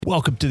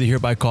Welcome to the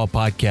Hereby Call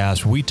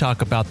podcast, where we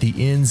talk about the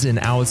ins and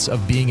outs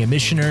of being a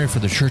missionary for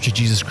the Church of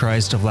Jesus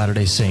Christ of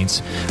Latter-day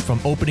Saints,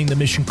 from opening the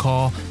mission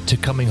call to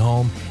coming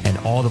home and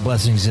all the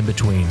blessings in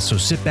between. So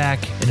sit back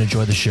and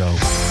enjoy the show.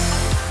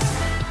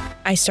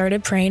 I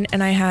started praying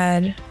and I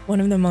had one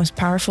of the most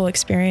powerful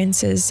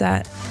experiences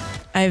that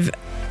I've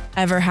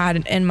ever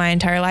had in my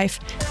entire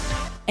life.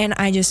 And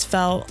I just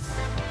felt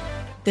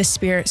the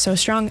Spirit so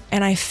strong.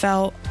 And I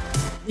felt,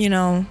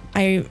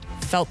 I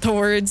felt the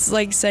words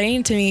like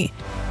saying to me,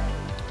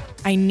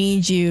 I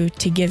need you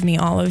to give me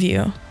all of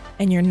you.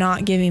 And you're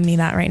not giving me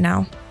that right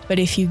now. But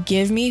if you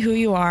give me who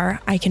you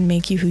are, I can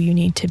make you who you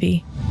need to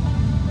be.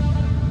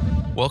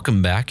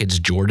 Welcome back. It's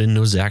Jordan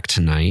Nozak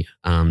tonight.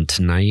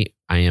 Tonight,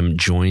 I am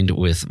joined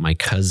with my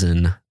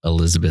cousin,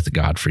 Elizabeth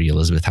Godfrey.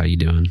 Elizabeth, how you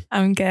doing?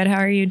 I'm good.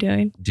 How are you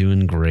doing?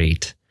 Doing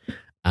great.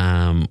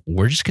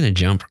 We're just going to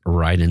jump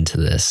right into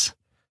this.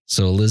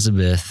 So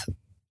Elizabeth,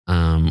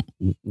 well,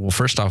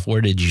 first off,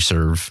 where did you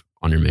serve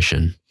on your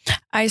mission?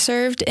 I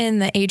served in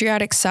the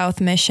Adriatic South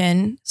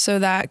mission. So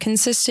that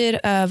consisted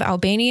of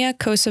Albania,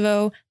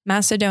 Kosovo,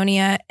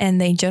 Macedonia,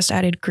 and they just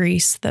added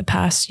Greece the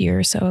past year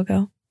or so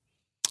ago.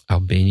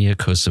 Albania,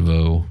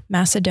 Kosovo,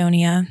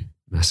 Macedonia,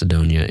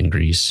 and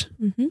Greece.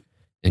 Mm-hmm.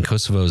 And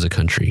Kosovo is a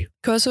country.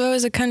 Kosovo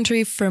is a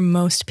country for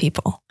most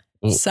people.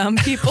 Well, some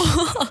people.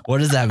 What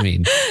does that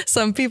mean?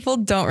 Some people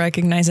don't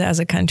recognize it as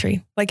a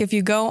country. Like if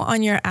you go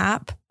on your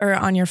app or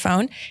on your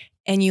phone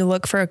and you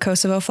look for a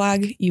Kosovo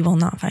flag, you will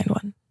not find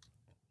one.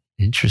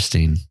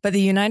 Interesting. But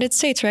the United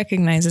States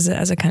recognizes it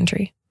as a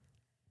country.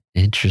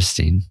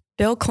 Interesting.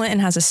 Bill Clinton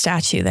has a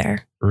statue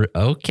there.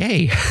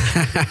 Okay.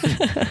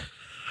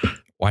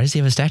 Why does he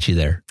have a statue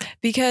there?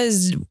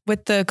 Because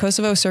with the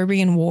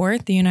Kosovo-Serbian War,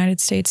 the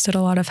United States did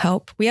a lot of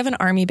help. We have an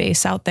army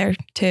base out there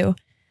too.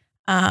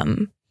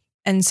 And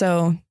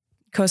so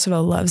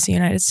Kosovo loves the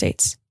United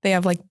States. They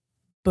have like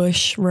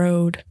Bush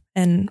Road,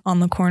 and on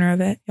the corner of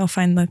it, you'll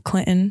find the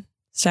Clinton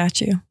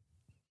statue.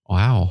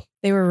 Wow.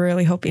 They were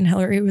really hoping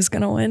Hillary was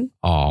going to win.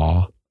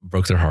 Aw,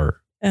 broke their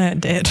heart.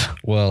 It did.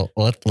 Well,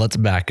 let's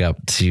back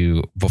up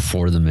to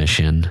before the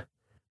mission.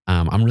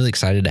 I'm really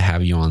excited to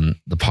have you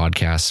on the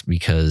podcast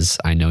because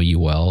I know you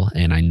well,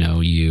 and I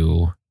know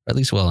you at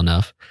least well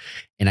enough.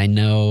 And I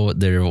know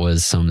there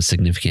was some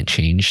significant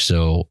change.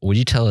 So would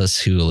you tell us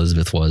who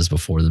Elizabeth was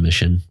before the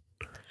mission?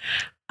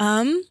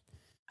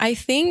 I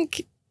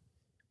think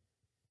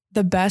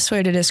the best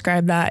way to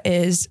describe that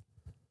is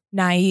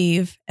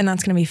naive. And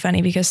that's going to be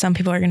funny because some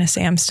people are going to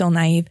say I'm still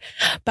naive,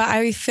 but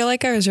I feel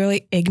like I was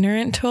really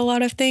ignorant to a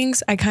lot of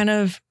things. I kind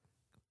of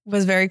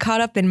was very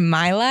caught up in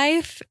my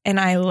life, and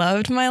I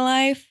loved my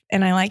life,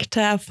 and I liked to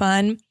have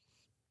fun.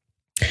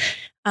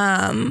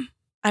 I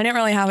didn't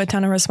really have a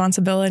ton of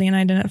responsibility, and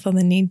I didn't feel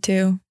the need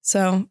to.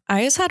 So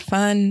I just had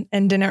fun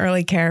and didn't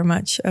really care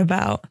much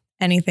about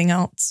anything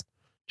else.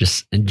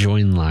 Just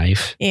enjoying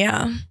life.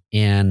 Yeah.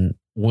 And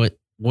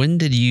when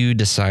did you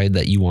decide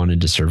that you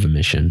wanted to serve a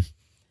mission?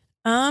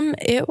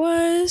 It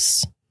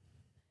was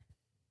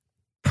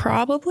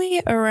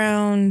probably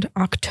around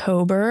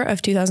October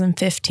of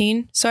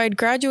 2015. So I'd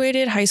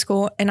graduated high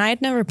school and I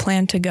had never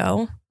planned to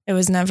go. It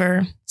was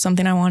never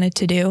something I wanted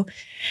to do.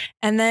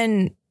 And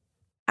then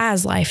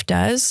as life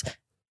does,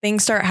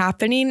 things start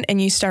happening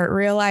and you start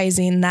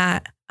realizing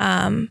that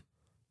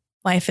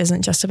life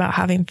isn't just about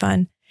having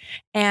fun.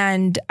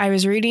 And I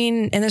was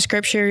reading in the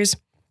scriptures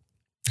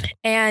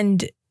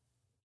and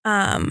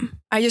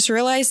I just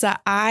realized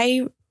that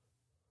I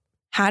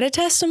had a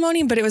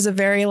testimony, but it was a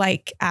very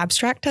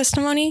abstract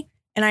testimony.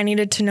 And I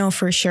needed to know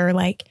for sure,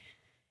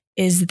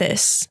 is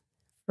this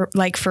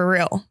for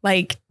real?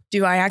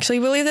 Do I actually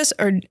believe this,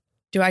 or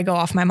do I go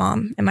off my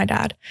mom and my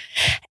dad?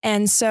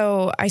 And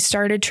so I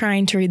started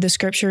trying to read the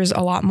scriptures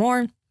a lot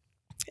more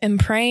and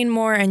praying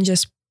more and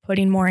just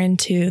putting more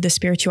into the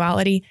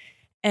spirituality.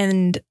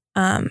 And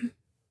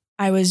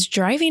I was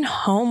driving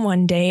home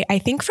one day, I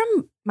think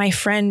from my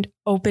friend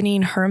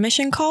opening her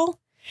mission call,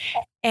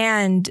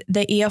 and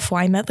the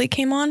EFY medley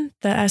came on,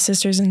 the As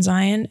Sisters in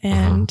Zion,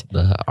 and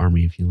the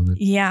Army of Healing.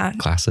 Yeah.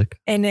 Classic.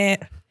 And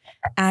it,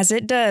 as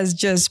it does,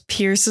 just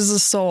pierces the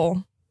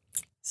soul.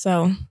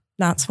 So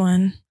that's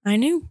when I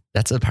knew.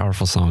 That's a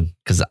powerful song,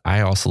 because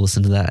I also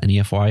listened to that in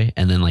EFY.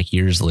 And then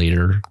years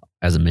later,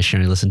 as a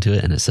missionary, I listened to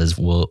it and it says,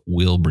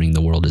 we'll bring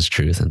the world his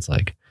truth. And it's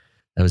that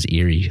was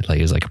eerie.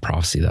 It was like a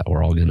prophecy that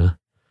we're all going to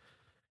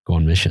go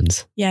on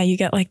missions. Yeah. You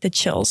get the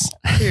chills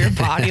through your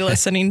body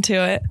listening to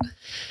it.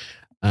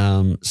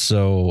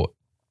 So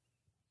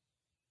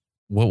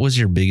what was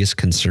your biggest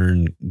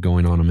concern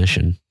going on a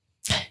mission?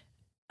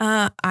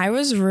 I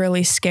was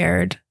really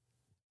scared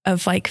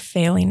of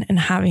failing and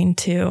having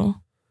to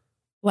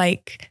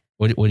what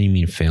do you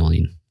mean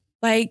failing?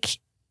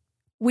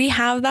 We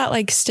have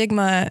that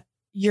stigma.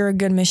 You're a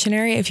good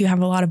missionary if you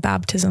have a lot of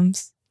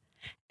baptisms.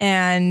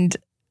 And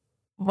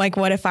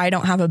what if I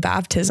don't have a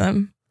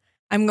baptism?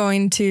 I'm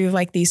going to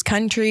these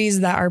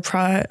countries that are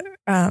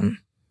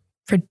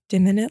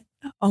predominant.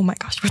 Oh my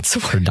gosh, what's the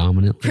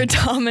word?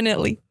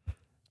 Predominantly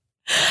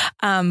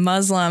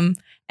Muslim.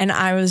 And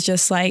I was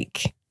just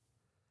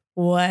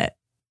what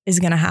is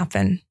going to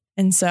happen.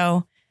 And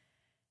so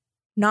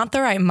not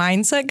the right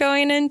mindset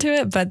going into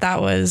it, but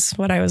that was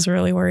what I was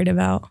really worried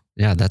about.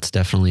 Yeah, that's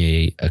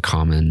definitely a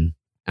common,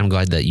 I'm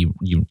glad that you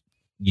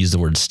use the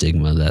word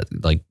stigma,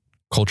 that like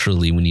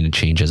culturally we need to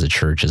change as a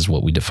church is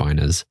what we define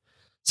as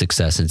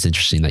success. And it's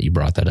interesting that you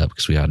brought that up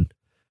because we've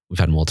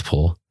had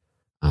multiple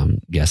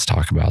guests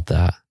talk about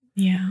that.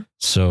 Yeah.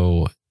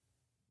 So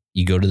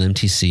you go to the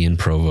MTC in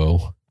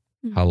Provo.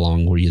 How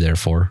long were you there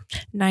for?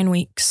 9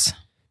 weeks.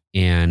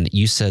 And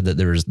you said that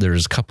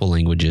there's a couple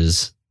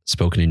languages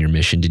spoken in your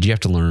mission. Did you have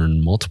to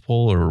learn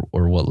multiple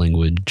or what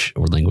language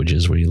or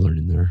languages were you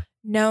learning there?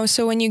 No.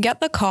 So when you get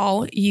the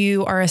call,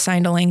 you are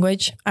assigned a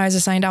language. I was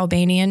assigned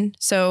Albanian.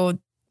 So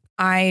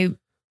I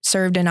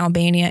served in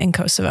Albania and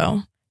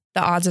Kosovo.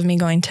 The odds of me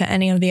going to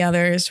any of the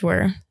others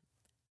were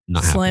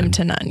Not slim happening.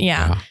 to none.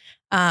 Yeah.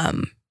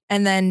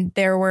 And then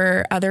there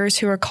were others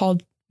who are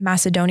called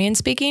Macedonian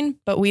speaking,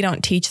 but we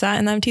don't teach that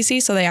in the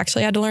MTC. So they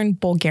actually had to learn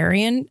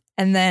Bulgarian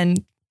and then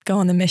go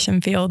on the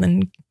mission field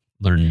and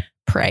Learn.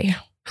 pray.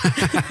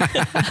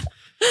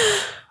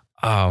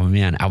 Oh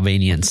man,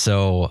 Albanian.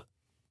 So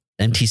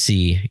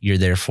MTC, you're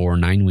there for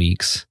 9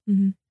 weeks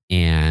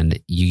and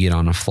you get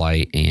on a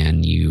flight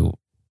and you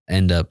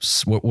end up,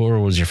 where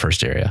was your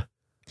first area?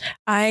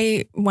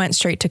 I went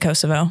straight to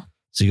Kosovo.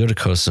 So you go to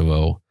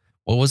Kosovo.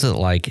 What was it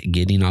like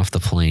getting off the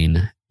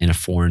plane in a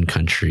foreign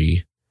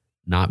country,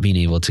 not being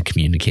able to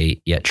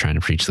communicate yet trying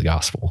to preach the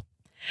gospel?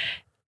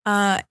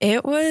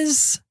 It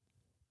was,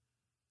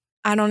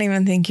 I don't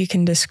even think you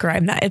can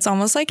describe that. It's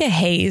almost like a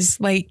haze.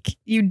 Like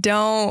you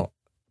don't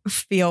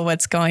feel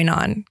what's going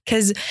on.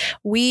 Cause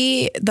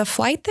the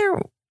flight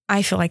there,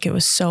 I feel like it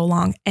was so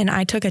long and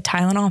I took a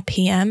Tylenol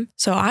PM.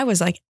 So I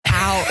was like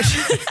out.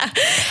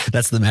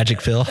 That's the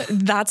magic pill.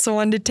 That's the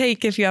one to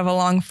take if you have a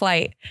long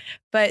flight.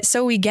 But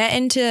so we get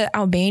into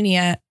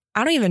Albania.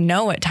 I don't even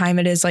know what time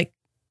it is like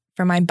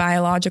for my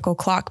biological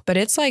clock, but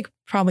it's like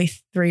probably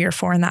 3 or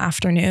 4 in the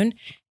afternoon.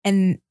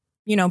 And,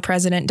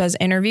 president does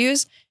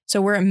interviews.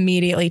 So we're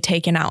immediately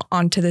taken out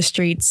onto the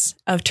streets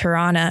of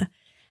Tirana.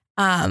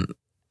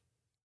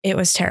 It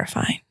was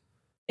terrifying.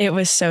 It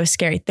was so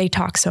scary. They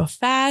talk so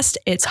fast.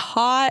 It's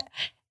hot.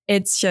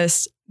 It's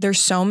just, there's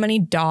so many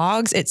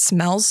dogs. It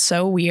smells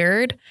so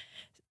weird.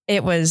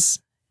 It was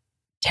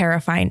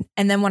terrifying.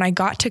 And then when I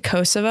got to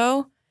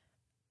Kosovo,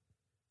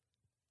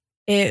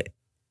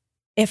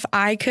 if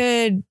I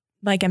could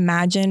like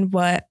imagine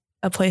what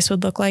a place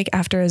would look like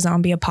after a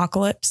zombie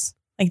apocalypse,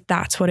 like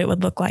that's what it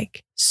would look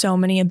like. So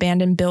many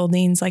abandoned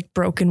buildings, like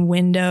broken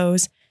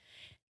windows,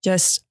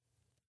 just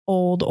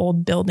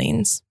old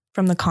buildings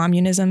from the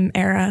communism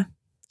era.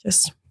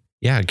 Just.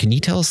 Yeah. Can you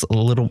tell us a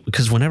little,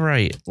 because whenever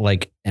I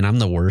like, and I'm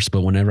the worst,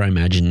 but whenever I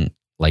imagine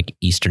like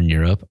Eastern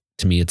Europe,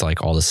 to me, it's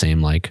like all the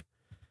same. Like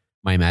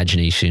my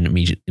imagination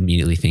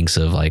immediately thinks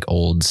of like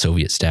old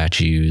Soviet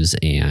statues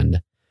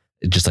and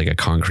just like a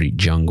concrete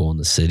jungle in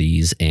the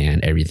cities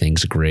and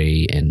everything's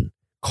gray and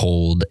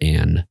cold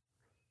and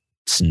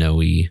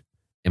snowy.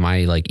 Am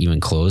I like even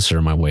close or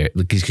am I way?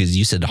 Because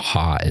you said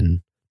hot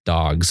and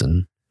dogs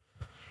and.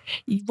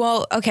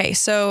 Well, okay.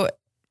 So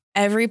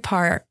every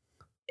part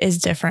is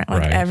different,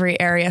 like Right. every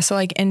area. So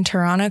like in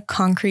Tirana,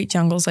 concrete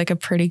jungle is like a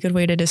pretty good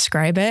way to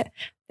describe it.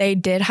 They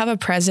did have a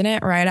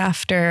president right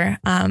after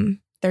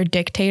their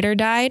dictator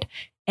died.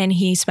 And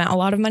he spent a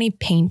lot of money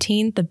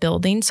painting the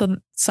building. So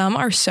some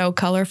are so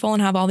colorful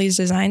and have all these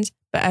designs,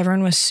 but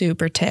everyone was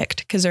super ticked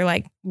because they're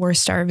like, we're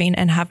starving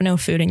and have no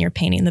food and you're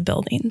painting the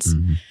buildings.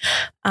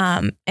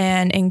 Mm-hmm.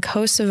 And in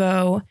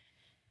Kosovo,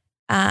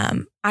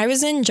 I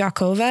was in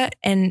Jakova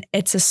and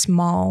it's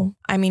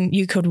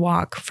you could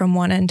walk from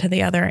one end to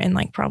the other in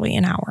like probably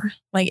an hour.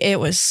 Like it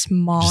was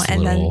small Just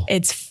and little. then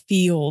it's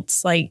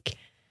fields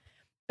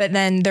but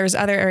then there's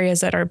other areas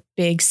that are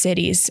big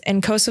cities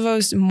and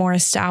Kosovo's more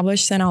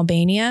established than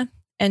Albania.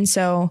 And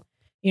so,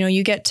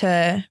 you get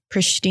to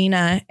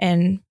Pristina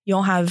and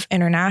you'll have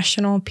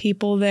international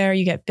people there.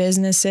 You get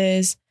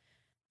businesses.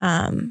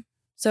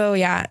 So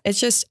yeah,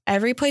 it's just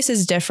every place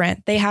is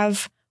different. They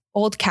have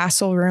old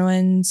castle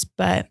ruins,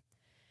 but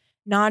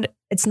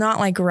it's not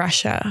like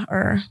Russia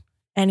or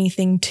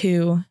anything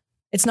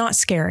it's not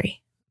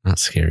scary. Not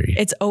scary.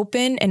 It's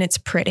open and it's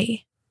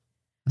pretty.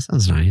 That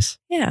sounds nice.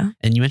 Yeah.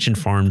 And you mentioned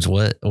farms.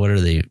 What are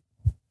they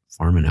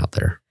farming out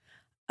there?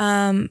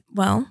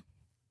 Well,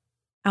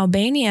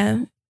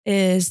 Albania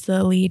is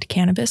the lead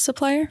cannabis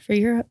supplier for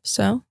Europe.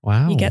 So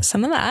Wow. you get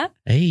some of that.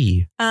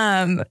 Hey.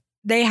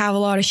 They have a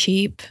lot of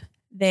sheep.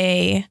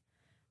 They,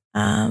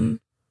 I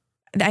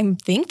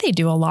think they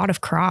do a lot of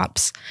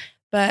crops,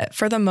 but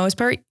for the most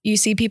part, you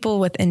see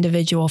people with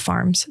individual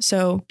farms.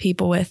 So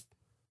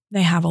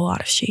they have a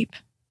lot of sheep,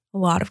 a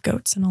lot of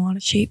goats and a lot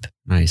of sheep.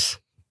 Nice.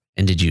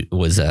 And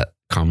was that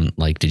common?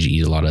 Like, did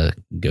you eat a lot of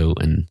goat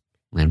and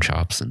lamb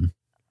chops and?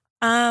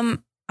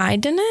 I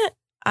didn't,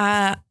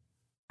 I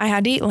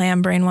had to eat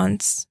lamb brain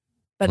once,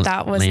 but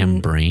that wasn't lamb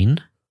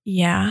brain.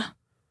 Yeah,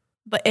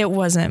 but it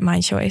wasn't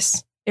my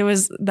choice. It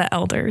was the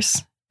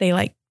elders. They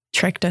like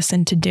tricked us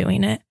into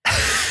doing it.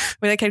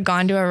 We had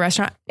gone to a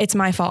restaurant. It's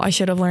my fault. I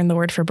should have learned the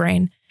word for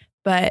brain,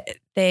 but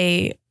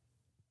they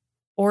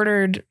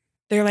ordered,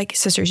 they're like,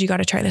 sisters, you got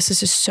to try this.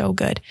 This is so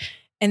good.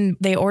 And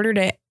they ordered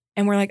it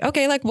and we're like,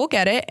 okay, like we'll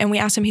get it. And we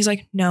asked him, he's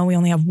like, no, we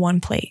only have one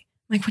plate.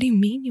 I'm like, what do you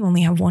mean you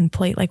only have one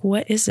plate? Like,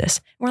 what is this?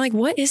 And we're like,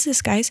 what is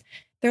this, guys?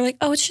 They're like,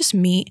 oh, it's just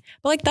meat.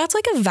 But like, that's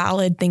like a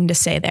valid thing to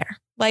say there.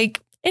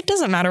 Like, it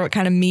doesn't matter what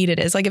kind of meat it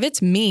is. Like if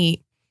it's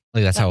meat.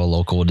 Like that's how a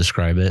local would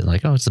describe it.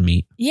 Like, oh, it's the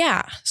meat.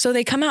 Yeah. So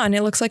they come out and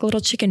it looks like little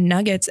chicken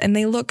nuggets and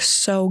they look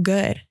so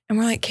good. And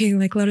we're like, okay,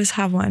 like let us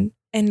have one.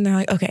 And they're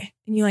like, okay.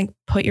 And you like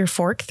put your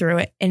fork through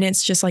it and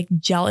it's just like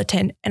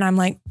gelatin. And I'm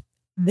like,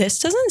 this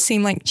doesn't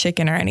seem like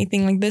chicken or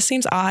anything. Like this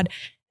seems odd.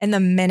 And the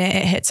minute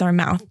it hits our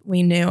mouth,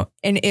 we knew.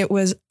 And it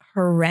was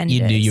horrendous.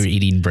 You knew you were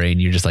eating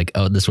brain. You're just like,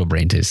 oh, this is what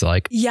brain tastes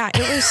like. Yeah,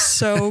 it was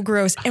so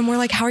gross. And we're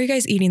like, how are you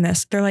guys eating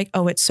this? They're like,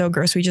 oh, it's so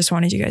gross. We just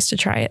wanted you guys to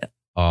try it.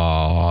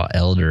 Oh,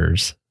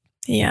 elders.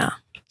 Yeah.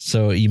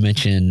 So you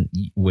mentioned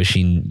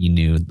wishing you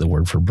knew the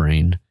word for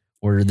brain.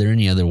 Were there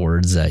any other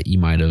words that you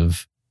might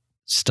have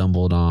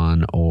stumbled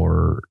on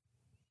or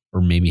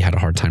maybe had a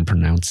hard time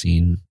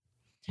pronouncing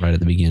right at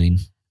the beginning?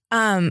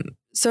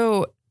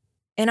 So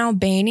in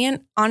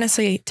Albanian,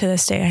 honestly, to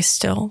this day,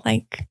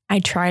 I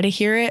try to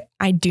hear it.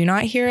 I do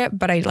not hear it,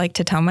 but I like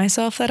to tell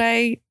myself that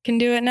I can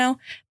do it now.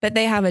 But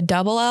they have a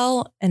double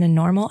L and a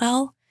normal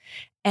L.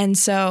 And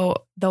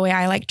so the way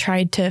I like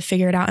tried to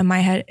figure it out in my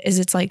head is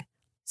it's like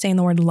saying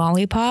the word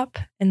lollipop.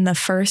 And the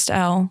first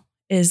L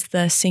is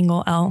the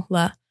single L,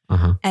 la.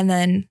 Uh-huh. And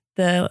then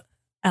the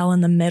L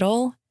in the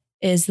middle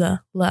is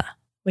the la,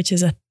 which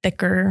is a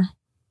thicker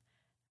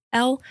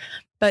L.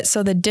 But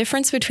so the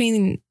difference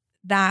between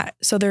that,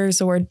 so there's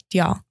the word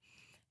dial,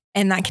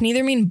 and that can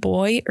either mean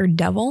boy or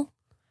devil.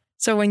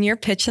 So when you're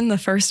pitching the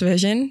first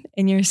vision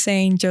and you're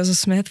saying Joseph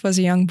Smith was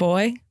a young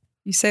boy,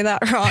 you say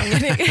that wrong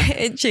and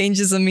it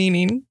changes the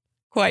meaning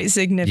quite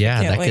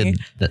significantly. Yeah,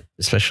 that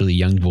especially the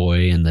young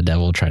boy and the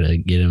devil try to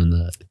get him in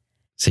the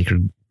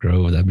sacred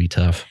grove. That'd be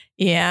tough.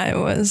 Yeah, it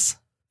was.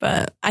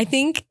 But I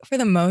think for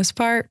the most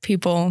part,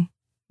 people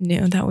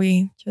knew that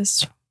we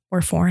just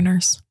were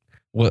foreigners.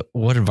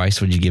 What advice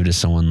would you give to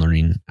someone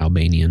learning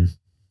Albanian?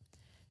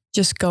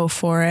 Just go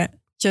for it.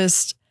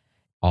 Just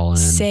all in.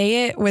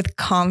 Say it with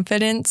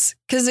confidence.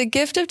 Because the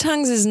gift of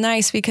tongues is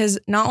nice because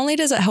not only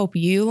does it help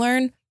you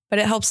learn, but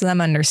it helps them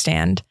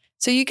understand.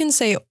 So you can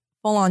say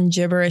full on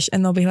gibberish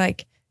and they'll be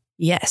like,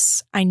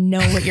 yes, I know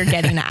what you're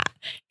getting at,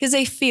 because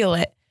they feel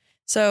it.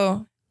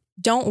 So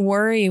don't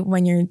worry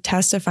when you're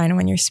testifying and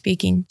when you're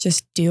speaking,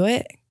 just do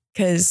it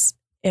because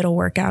it'll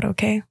work out.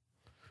 Okay.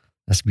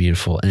 That's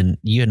beautiful. And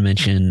you had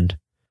mentioned,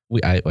 we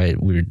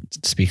were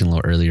speaking a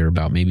little earlier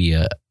about maybe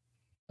a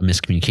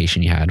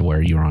miscommunication you had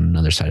where you were on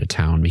another side of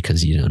town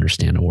because you didn't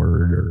understand a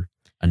word or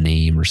a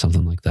name or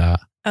something like that.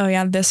 Oh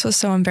yeah. This was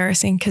so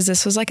embarrassing because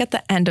this was like at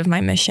the end of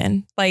my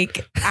mission.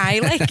 Like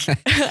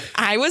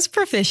I was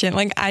proficient.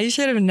 Like I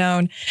should have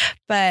known,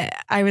 but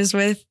I was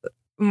with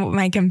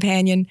my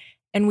companion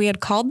and we had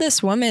called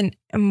this woman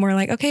and we're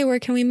like, okay, where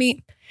can we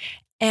meet?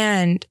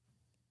 And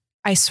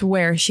I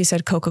swear she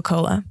said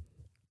Coca-Cola.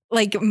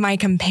 Like my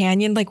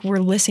companion, like we're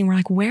listening. We're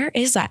like, where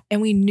is that?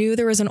 And we knew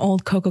there was an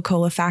old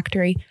Coca-Cola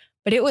factory,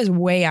 but it was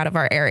way out of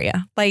our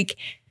area. Like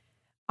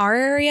our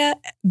area,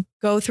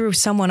 go through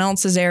someone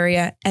else's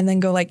area and then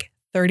go like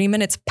 30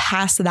 minutes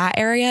past that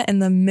area in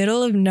the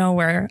middle of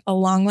nowhere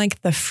along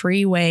like the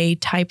freeway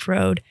type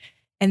road.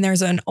 And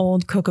there's an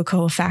old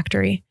Coca-Cola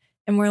factory.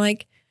 And we're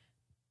like,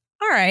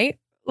 all right,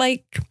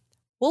 like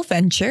we'll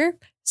venture.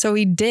 So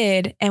we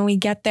did. And we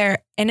get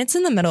there and it's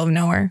in the middle of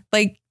nowhere.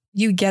 Like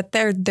you get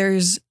there,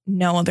 there's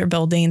no other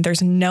building.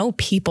 There's no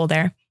people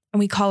there. And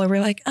we call her.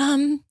 We're like,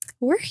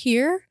 we're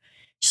here.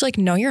 She's like,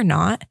 no, you're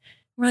not.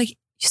 We're like,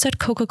 you said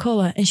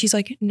Coca-Cola. And she's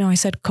like, no, I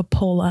said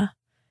Capola.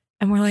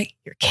 And we're like,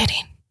 you're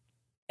kidding.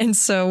 And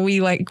so we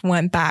like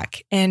went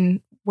back and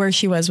where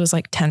she was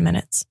like 10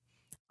 minutes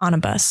on a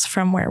bus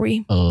from where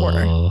we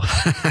were.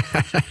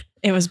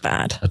 It was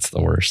bad. That's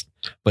the worst.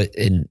 But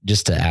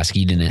just to ask,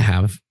 you didn't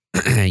have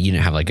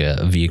like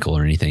a vehicle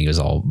or anything. It was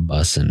all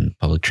bus and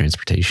public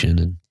transportation.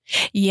 And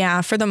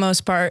yeah, for the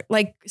most part,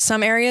 like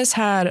some areas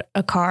had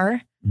a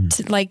car.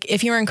 Like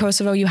if you were in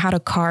Kosovo, you had a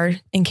car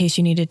in case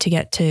you needed to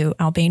get to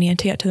Albania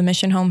to get to the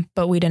mission home,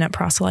 but we didn't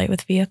proselyte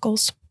with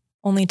vehicles,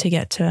 only to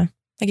get to,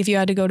 like if you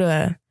had to go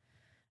to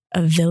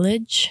a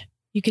village,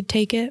 you could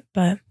take it,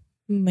 but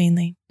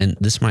mainly. And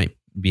this might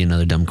be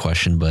another dumb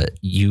question, but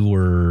you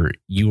were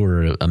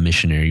a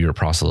missionary, you were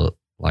proselyting,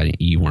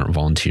 you weren't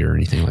volunteer or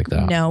anything like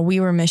that. No, we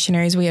were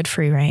missionaries. We had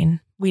free reign.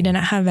 We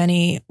didn't have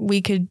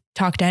we could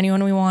talk to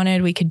anyone we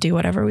wanted. We could do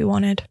whatever we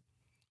wanted.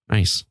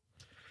 Nice.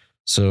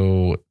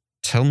 So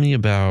tell me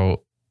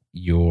about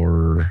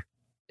your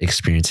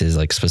experiences,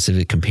 like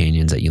specific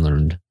companions that you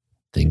learned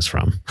things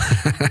from.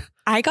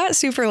 I got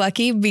super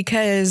lucky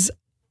because,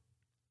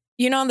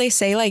 they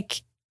say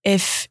like,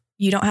 if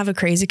you don't have a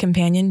crazy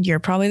companion, you're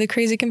probably the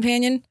crazy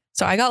companion.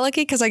 So I got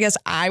lucky because I guess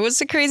I was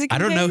the crazy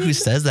companion. I don't know who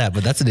says that,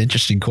 but that's an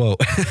interesting quote.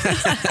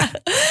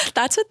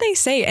 That's what they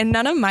say. And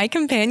none of my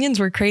companions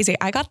were crazy.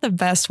 I got the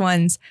best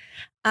ones.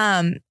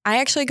 It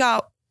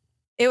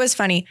was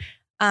funny.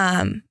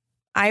 I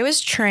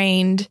was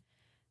trained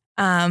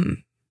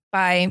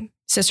by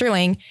Sister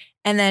Ling.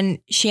 And then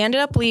she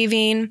ended up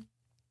leaving.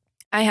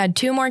 I had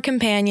 2 more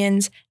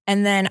companions,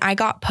 and then I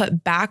got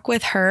put back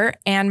with her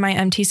and my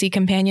MTC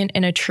companion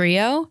in a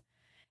trio,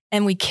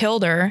 and we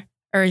killed her,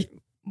 or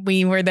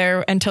we were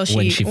there until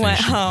she went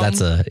home.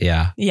 That's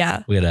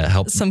yeah. We gotta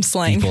help some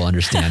slang. People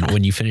understand.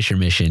 When you finish your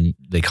mission,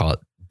 they call it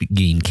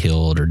getting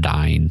killed or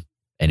dying.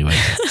 Anyway,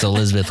 so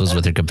Elizabeth was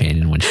with her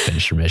companion when she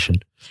finished her mission.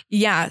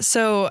 Yeah.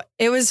 So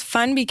it was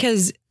fun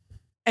because,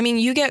 I mean,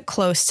 you get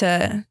close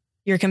to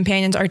your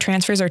companions. Our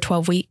transfers are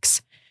 12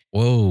 weeks.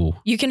 Whoa.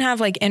 You can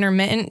have like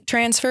intermittent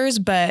transfers,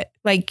 but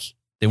like.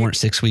 They weren't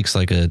 6 weeks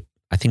I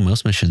think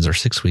most missions are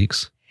 6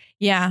 weeks.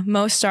 Yeah,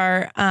 most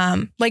are.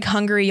 Like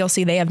Hungary, you'll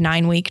see they have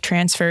 9-week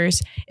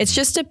transfers. It's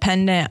just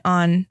dependent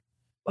on,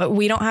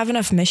 we don't have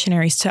enough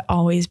missionaries to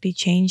always be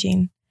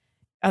changing.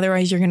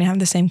 Otherwise, you're going to have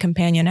the same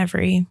companion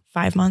every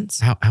 5 months.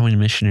 How many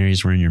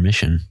missionaries were in your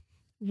mission?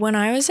 When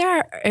I was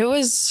there, it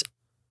was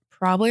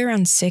probably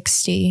around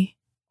 60.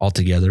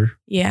 Altogether?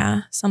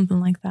 Yeah, something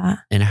like that.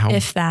 And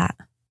if that.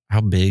 How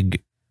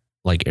big,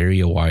 like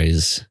area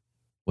wise,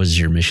 was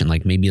your mission?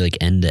 Like maybe like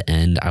end to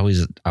end? I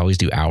always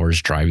do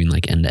hours driving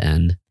like end to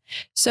end.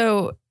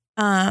 So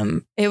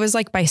it was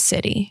like by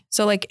city.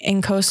 So like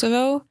in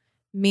Kosovo,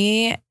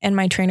 me and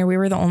my trainer, we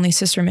were the only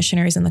sister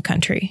missionaries in the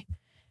country.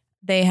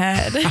 They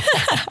had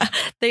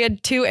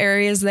 2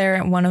 areas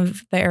there. One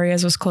of the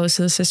areas was close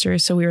to the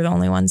sisters, so we were the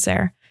only ones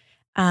there.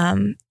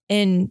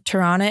 In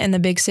Tirana, in the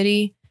big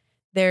city,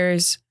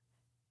 there's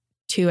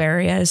 2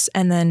 areas,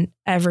 and then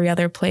every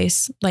other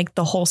place, like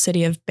the whole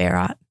city of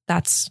Berat,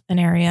 that's an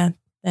area.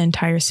 The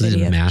entire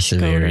city of massive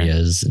Shkodra.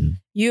 areas, and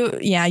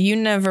you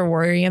never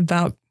worry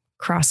about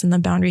crossing the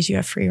boundaries. You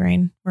have free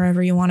reign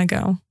wherever you want to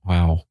go.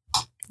 Wow.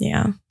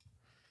 Yeah.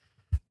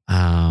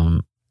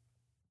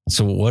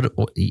 So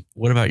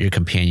what about your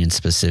companions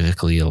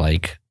specifically?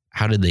 Like,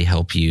 how did they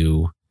help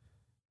you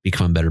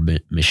become a better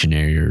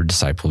missionary or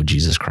disciple of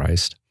Jesus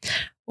Christ?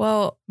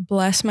 Well,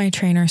 bless my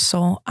trainer's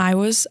soul. I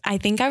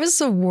think I was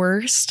the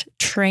worst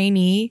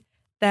trainee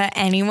that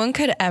anyone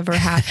could ever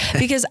have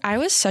because I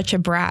was such a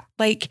brat.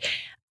 Like,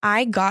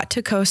 I got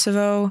to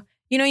Kosovo,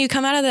 you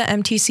come out of the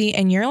MTC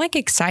and you're like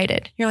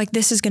excited. You're like,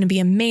 this is going to be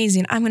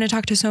amazing. I'm going to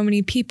talk to so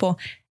many people.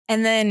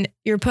 And then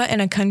you're put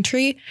in a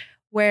country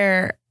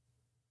where,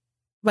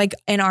 like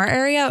in our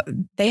area,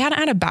 they hadn't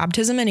had a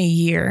baptism in a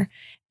year.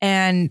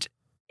 And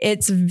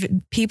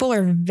people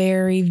are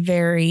very,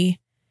 very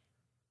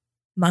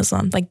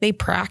Muslim. Like they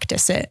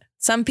practice it.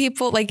 Some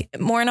people, like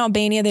more in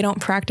Albania, they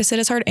don't practice it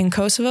as hard. In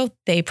Kosovo,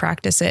 they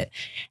practice it.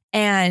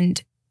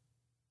 And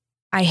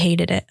I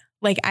hated it.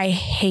 Like I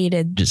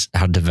hated just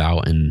how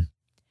devout and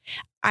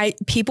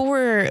people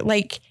were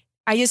like,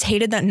 I just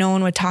hated that no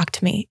one would talk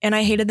to me. And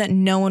I hated that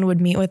no one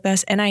would meet with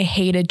us. And I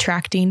hated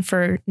tracting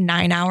for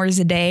 9 hours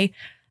a day.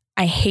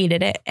 I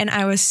hated it. And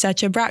I was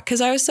such a brat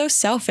because I was so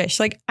selfish.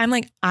 Like, I'm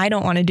like, I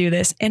don't want to do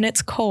this. And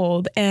it's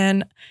cold.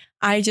 And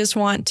I just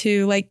want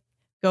to like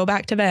go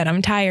back to bed.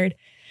 I'm tired.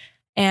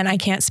 And I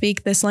can't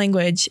speak this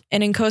language.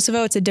 And in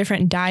Kosovo, it's a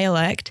different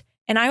dialect.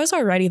 And I was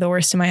already the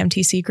worst in my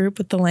MTC group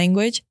with the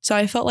language. So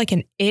I felt like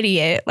an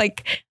idiot.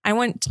 Like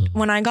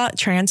when I got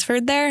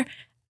transferred there,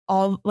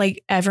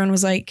 everyone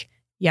was like,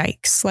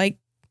 yikes, like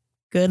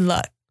good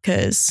luck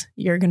because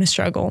you're going to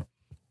struggle.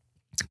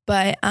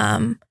 But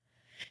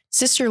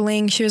Sister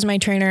Ling, she was my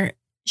trainer.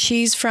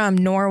 She's from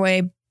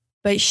Norway,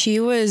 but she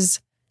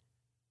was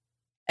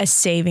a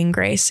saving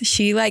grace.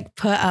 She like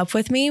put up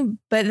with me,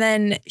 but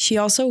then she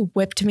also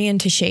whipped me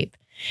into shape.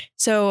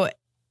 So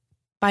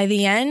by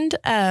the end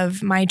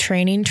of my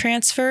training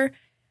transfer,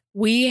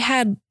 we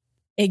had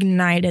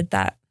ignited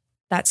that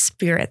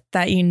spirit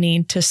that you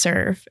need to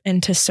serve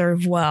and to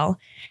serve well.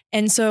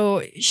 And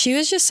so she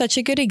was just such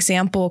a good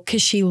example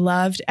because she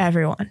loved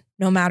everyone,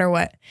 no matter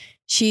what.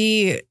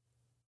 She,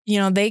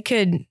 they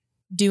could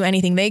do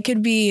anything. They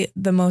could be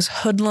the most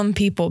hoodlum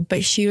people,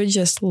 but she would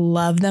just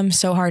love them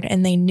so hard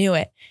and they knew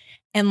it.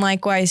 And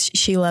likewise,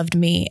 she loved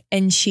me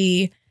and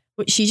she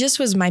just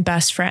was my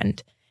best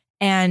friend.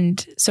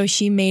 And so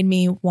she made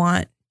me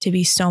want to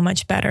be so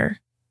much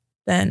better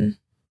than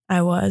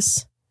I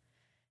was.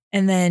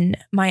 And then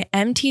my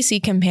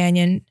MTC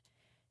companion,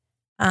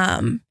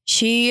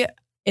 she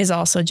is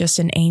also just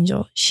an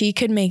angel. She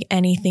could make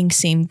anything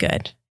seem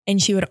good. And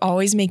she would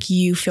always make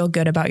you feel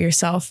good about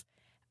yourself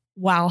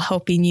while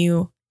helping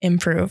you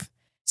improve.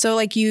 So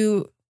like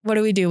what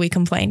do? We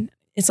complain.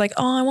 It's like,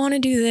 oh, I want to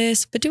do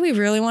this, but do we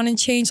really want to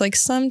change? Like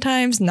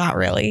sometimes not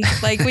really.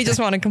 Like we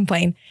just want to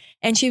complain.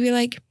 And she'd be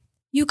like,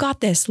 you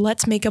got this.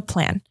 Let's make a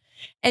plan.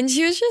 And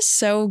she was just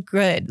so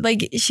good.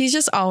 Like she's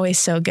just always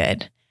so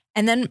good.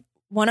 And then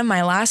one of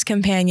my last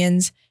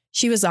companions,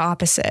 she was the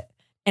opposite.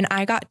 And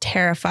I got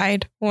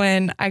terrified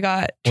when I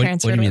got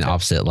transferred. What do you mean the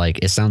opposite?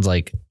 Like it sounds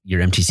like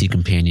your MTC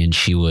companion,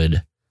 she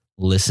would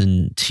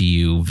listen to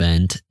you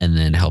vent and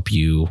then help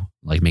you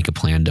like make a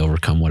plan to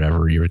overcome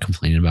whatever you were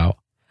complaining about.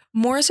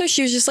 More so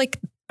she was just like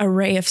a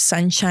ray of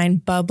sunshine,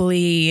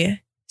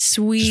 bubbly,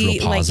 sweet, just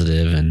real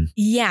positive, like,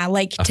 and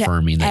like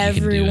affirming to that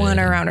everyone you can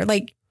do it. Around her,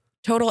 like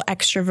total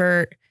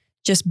extrovert,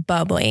 just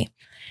bubbly.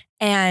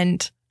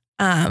 And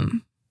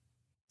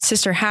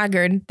Sister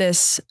Haggard,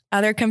 this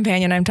other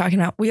companion I'm talking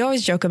about, we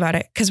always joke about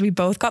it because we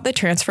both got the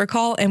transfer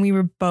call and we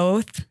were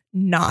both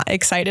not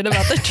excited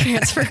about the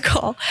transfer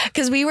call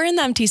because we were in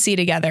the MTC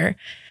together.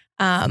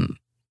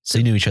 So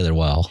you knew each other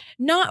well?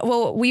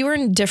 We were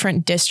in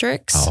different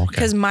districts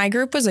because my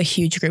group was a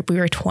huge group. We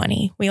were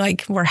 20. We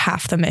were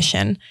half the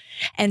mission.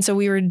 And so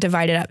we were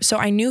divided up. So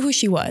I knew who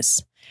she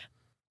was.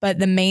 But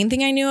the main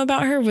thing I knew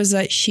about her was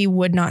that she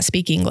would not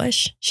speak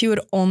English. She would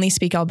only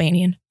speak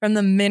Albanian. From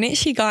the minute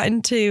she got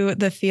into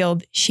the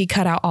field, she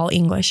cut out all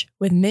English.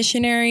 With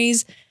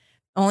missionaries,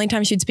 the only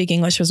time she'd speak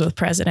English was with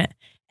president.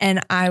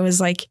 And I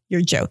was like,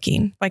 you're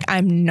joking.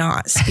 I'm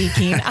not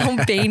speaking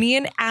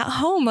Albanian at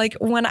home,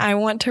 when I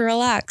want to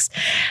relax.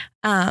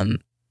 And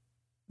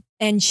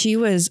she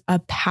was a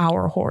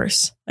power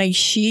horse. I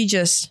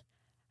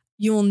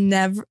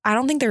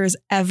don't think there was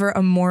ever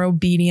a more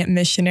obedient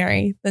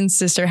missionary than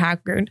Sister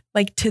Haggard,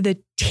 to the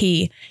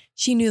T.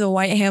 She knew the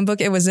White Handbook.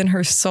 It was in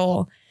her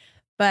soul.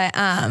 But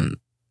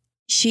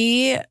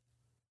she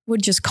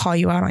would just call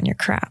you out on your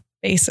crap,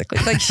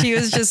 basically. She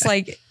was just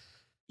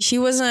she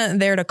wasn't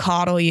there to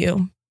coddle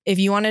you. If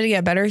you wanted to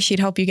get better, she'd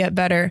help you get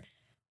better.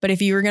 But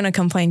if you were going to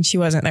complain, she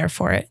wasn't there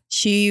for it.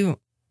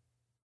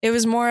 It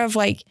was more of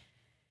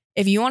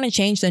if you want to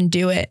change, then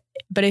do it.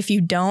 But if you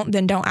don't,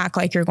 then don't act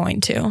like you're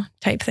going to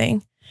type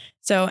thing.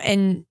 So,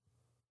 and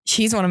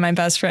she's one of my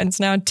best friends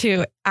now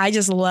too. I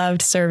just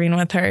loved serving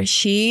with her.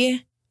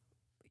 She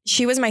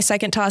was my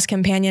second to last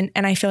companion.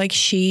 And I feel like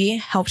she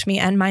helped me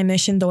end my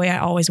mission the way I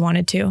always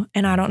wanted to.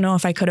 And I don't know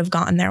if I could have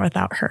gotten there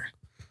without her.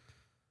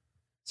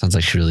 Sounds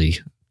like she really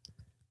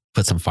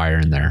put some fire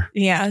in there.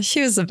 Yeah,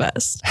 she was the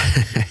best.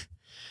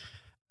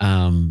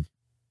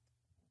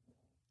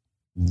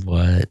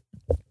 What?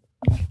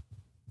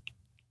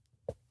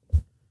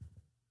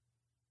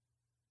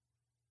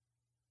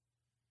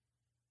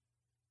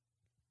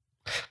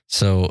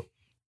 So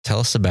tell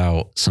us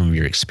about some of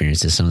your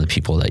experiences, some of the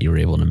people that you were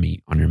able to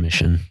meet on your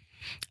mission.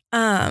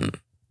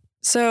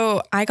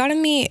 So I got to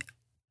meet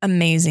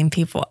amazing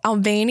people.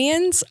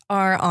 Albanians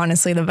are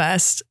honestly the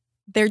best.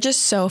 They're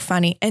just so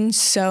funny and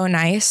so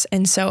nice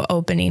and so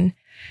opening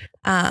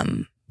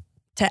to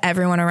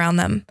everyone around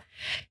them.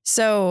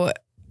 So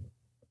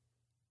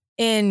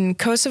in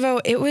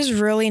Kosovo, it was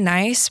really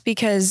nice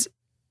because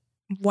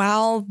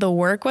while the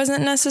work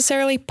wasn't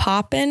necessarily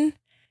popping,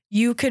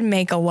 you could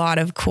make a lot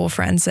of cool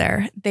friends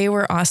there. They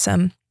were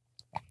awesome.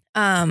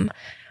 One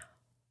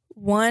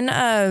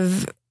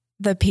of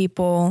the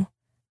people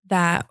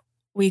that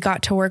we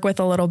got to work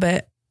with a little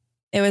bit,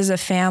 it was a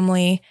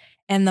family,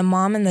 and the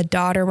mom and the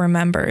daughter were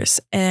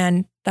members,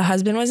 and the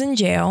husband was in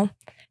jail,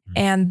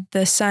 and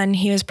the son,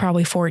 he was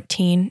probably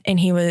 14, and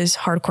he was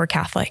hardcore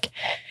Catholic.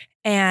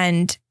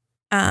 And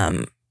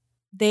the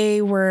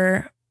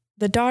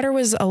daughter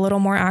was a little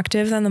more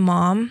active than the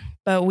mom,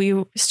 but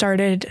we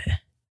started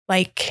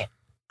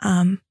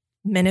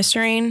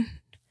ministering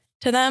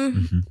to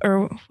them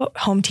or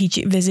home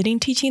teaching, visiting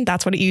teaching.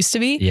 That's what it used to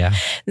be. Yeah.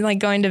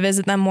 Going to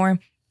visit them more.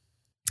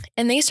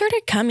 And they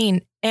started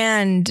coming,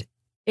 and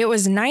it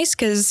was nice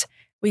because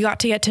we got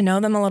to get to know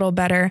them a little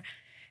better.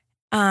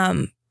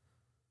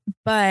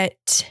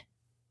 But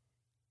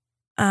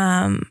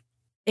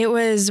it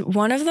was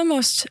one of the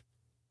most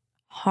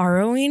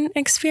harrowing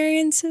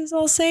experiences,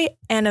 I'll say,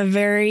 and a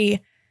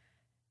very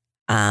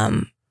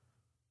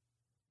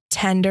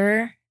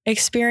tender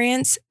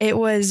experience. It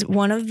was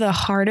one of the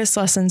hardest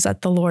lessons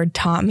that the Lord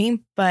taught me,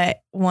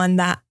 but one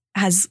that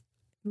has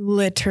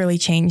literally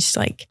changed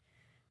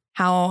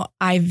how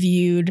I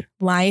viewed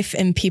life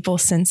and people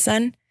since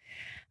then.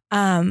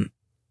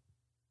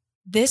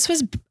 This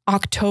was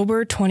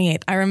October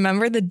 28th. I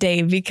remember the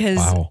day because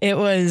it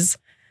was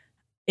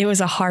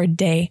a hard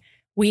day.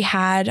 We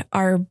had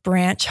our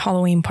branch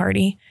Halloween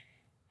party,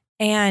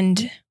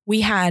 and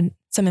we had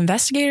some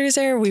investigators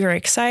there. We were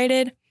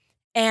excited.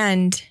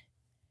 And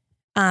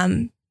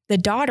the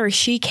daughter,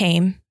 she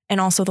came,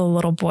 and also the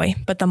little boy,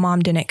 but the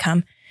mom didn't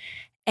come.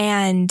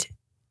 And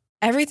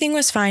everything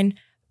was fine,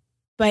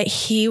 but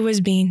he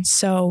was being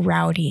so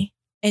rowdy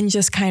and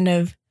just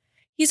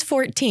he's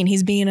 14.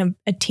 He's being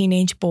a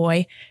teenage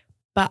boy,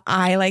 but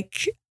I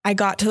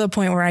got to the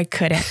point where I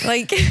couldn't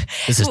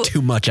this is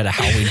too much at a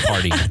Halloween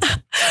party.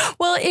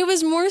 Well, it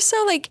was more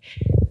so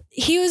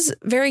he was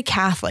very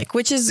Catholic,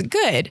 which is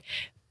good,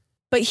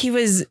 but he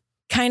was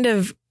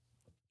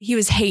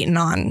hating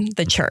on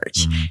the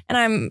church. Mm-hmm.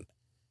 And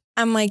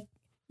I'm like,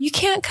 you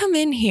can't come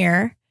in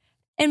here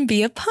and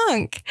be a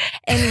punk.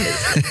 And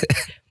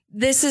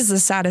this is the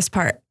saddest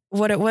part.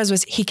 What it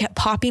was he kept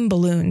popping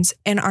balloons,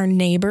 and our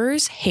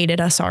neighbors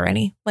hated us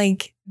already.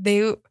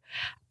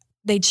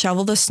 They'd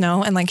shovel the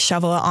snow and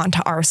shovel it onto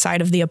our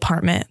side of the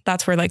apartment.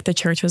 That's where the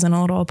church was in a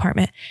little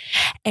apartment.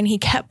 And he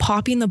kept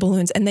popping the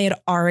balloons, and they had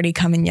already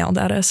come and yelled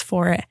at us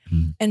for it.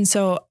 Mm. And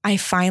so I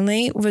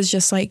finally was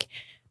just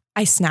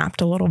I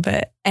snapped a little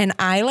bit, and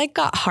I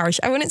got harsh.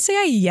 I wouldn't say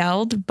I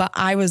yelled, but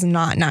I was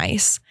not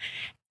nice.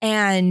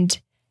 And,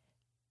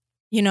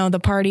 the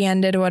party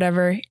ended or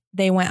whatever.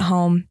 They went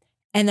home,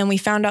 And then we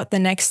found out the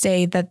next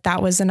day that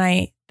that was the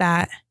night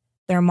that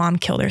their mom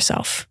killed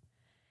herself.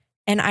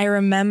 And I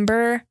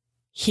remember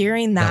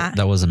hearing that.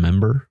 That was a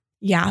member?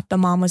 Yeah, the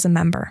mom was a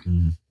member.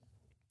 Mm.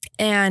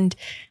 And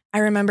I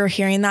remember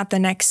hearing that the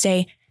next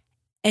day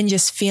and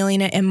just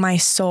feeling it in my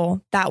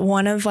soul that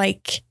one of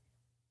like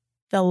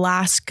the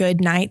last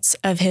good nights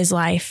of his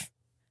life,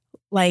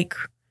 like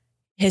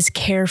his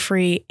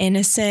carefree,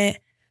 innocent,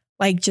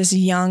 like just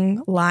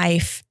young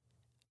life,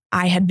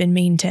 I had been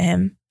mean to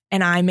him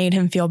and I made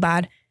him feel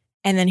bad.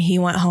 And then he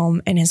went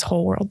home and his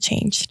whole world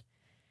changed.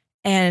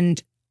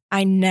 And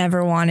I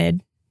never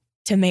wanted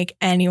to make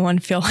anyone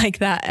feel like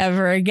that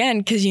ever again,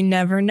 because you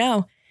never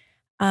know.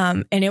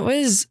 And it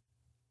was,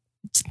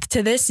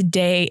 to this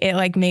day, it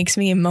like makes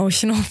me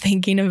emotional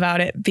thinking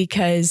about it,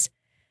 because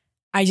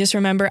I just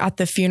remember at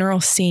the funeral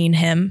seeing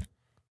him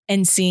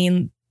and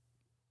seeing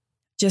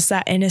just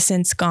that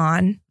innocence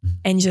gone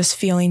and just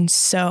feeling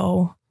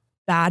so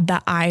bad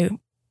that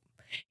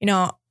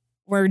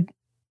we're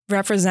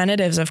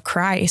representatives of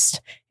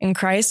Christ, and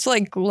Christ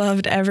like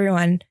loved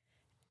everyone.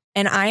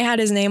 And I had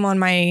his name on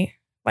my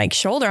like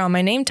shoulder on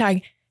my name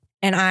tag,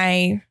 and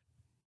I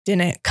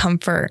didn't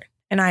comfort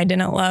and I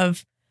didn't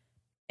love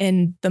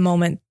in the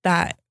moment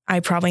that I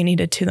probably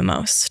needed to the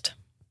most.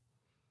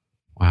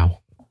 Wow.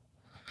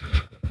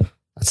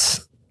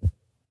 That's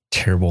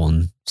terrible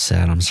and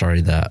sad. I'm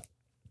sorry that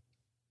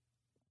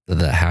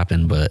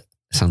happened, but it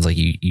sounds like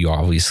you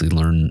obviously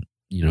learn,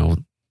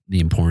 the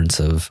importance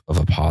of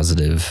a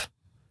positive,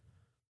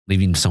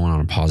 leaving someone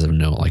on a positive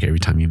note, like every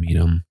time you meet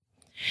them.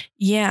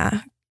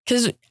 Yeah.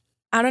 'Cause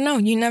I don't know,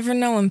 you never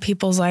know when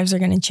people's lives are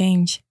going to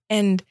change.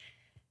 And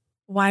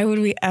why would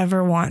we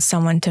ever want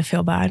someone to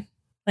feel bad?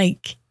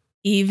 Like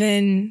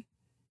even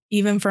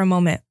for a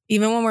moment,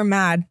 even when we're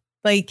mad,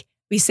 like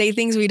we say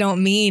things we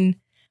don't mean.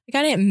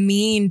 Like I didn't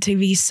mean to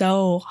be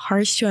so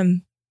harsh to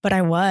him, but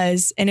I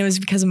was, and it was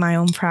because of my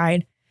own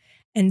pride.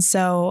 And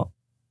so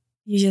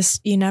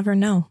you never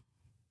know.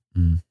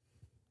 Mm.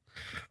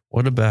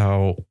 What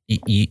about,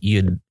 you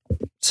had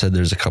said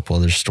there's a couple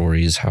other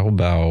stories. How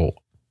about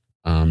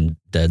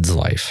Dead's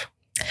life?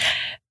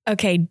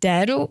 Okay,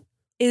 Dead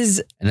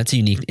is... And that's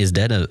unique. Is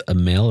Dead a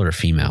male or a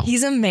female?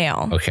 He's a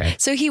male. Okay.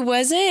 So he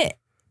wasn't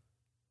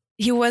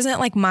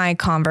like my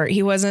convert.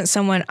 He wasn't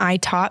someone I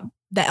taught.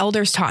 The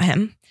elders taught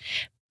him.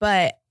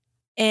 But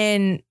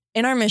in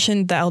our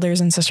mission, the elders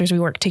and sisters, we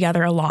work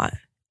together a lot.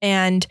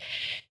 And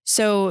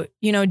so,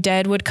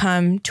 Dead would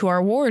come to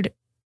our ward,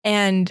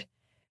 and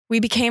we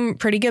became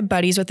pretty good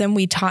buddies with him.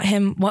 We taught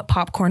him what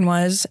popcorn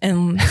was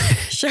and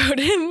showed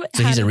him.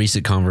 So he's a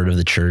recent convert of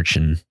the church.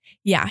 And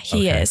yeah,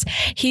 he is.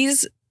 He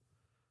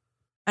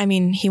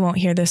won't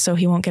hear this, so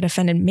he won't get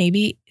offended.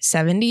 Maybe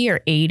 70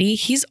 or 80.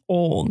 He's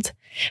old,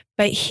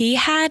 but he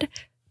had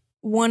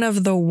one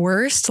of the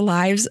worst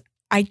lives,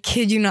 I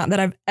kid you not, that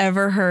I've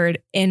ever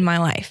heard in my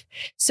life.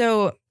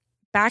 So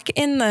back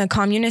in the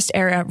communist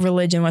era,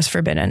 religion was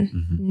forbidden.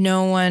 Mm-hmm.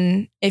 No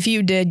one, if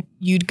you did,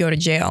 you'd go to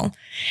jail.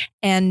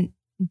 And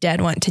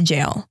Dead went to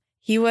jail.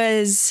 He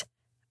was,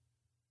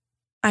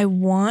 I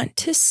want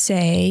to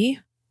say,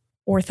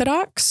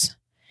 Orthodox.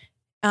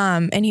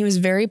 And he was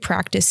very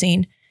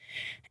practicing.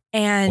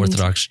 And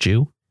Orthodox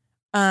Jew?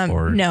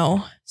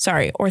 No,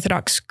 sorry,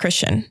 Orthodox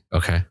Christian.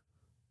 Okay.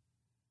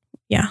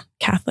 Yeah,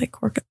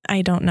 Catholic, or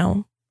I don't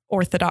know.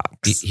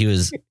 Orthodox. He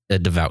was a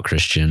devout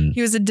Christian.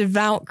 He was a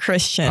devout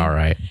Christian. All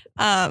right.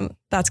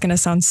 That's going to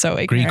sound so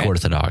ignorant. Greek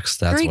Orthodox.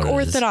 That's Greek what it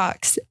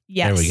Orthodox. Is.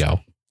 Yes. There we go.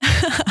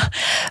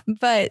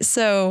 But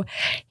so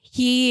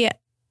he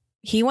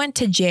went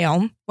to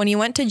jail. When he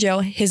went to jail,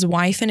 his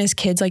wife and his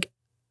kids, like,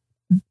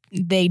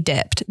 they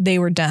dipped. They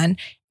were done.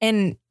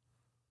 And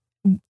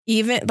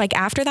even like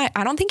after that,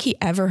 I don't think he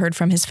ever heard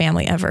from his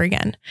family ever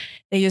again.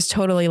 They just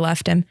totally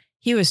left him.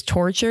 He was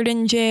tortured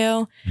in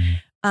jail.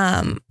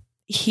 Mm-hmm.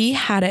 He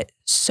had it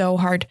so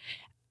hard.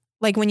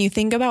 Like when you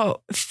think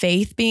about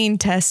faith being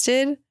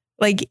tested,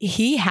 like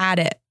he had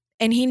it,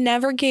 and he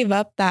never gave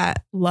up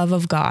that love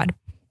of God.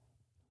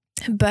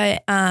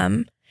 But,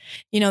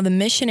 the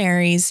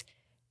missionaries,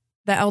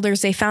 the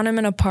elders, they found him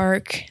in a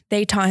park.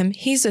 They taught him.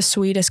 He's the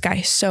sweetest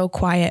guy, so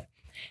quiet.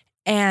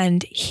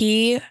 And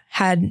he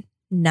had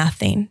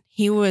nothing.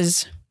 He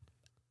was,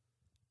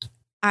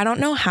 I don't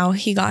know how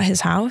he got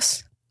his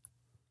house.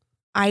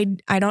 I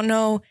don't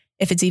know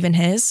if it's even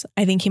his.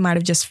 I think he might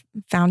have just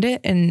found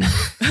it and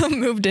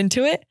moved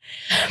into it.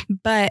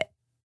 But,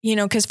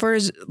 because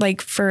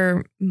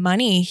for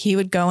money, he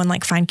would go and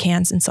like find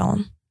cans and sell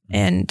them.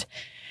 And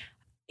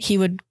he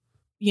would,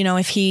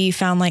 if he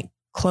found like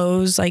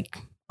clothes like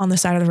on the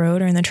side of the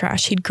road or in the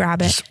trash, he'd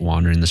grab it. Just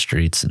wandering the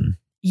streets. And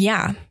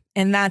yeah.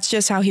 And that's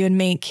just how he would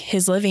make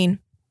his living.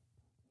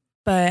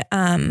 But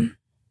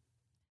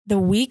the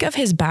week of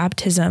his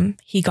baptism,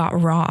 he got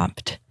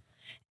robbed.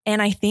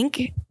 And I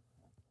think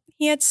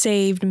he had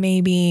saved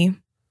maybe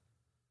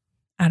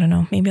like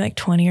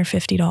 $20 or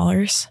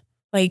 $50,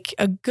 like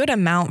a good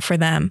amount for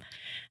them.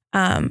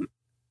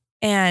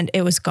 And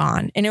it was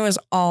gone. And it was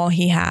all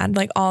he had,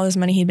 like all his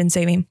money he'd been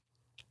saving.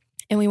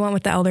 and we went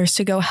with the elders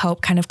to go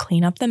help kind of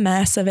clean up the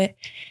mess of it.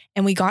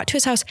 And we got to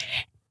his house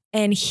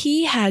and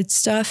he had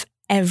stuff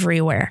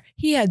everywhere.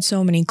 He had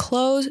so many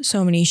clothes,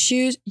 so many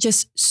shoes,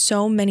 just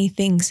so many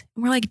things.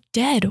 And we're like,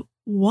 Dad,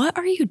 what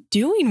are you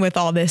doing with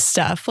all this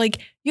stuff? Like,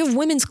 you have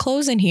women's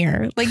clothes in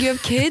here. Like, you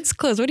have kids'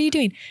 clothes. What are you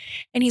doing?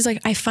 And he's like,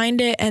 I find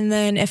it. And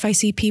then if I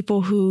see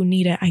people who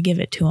need it, I give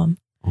it to them.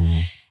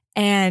 Mm.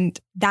 And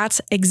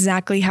that's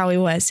exactly how he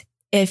was.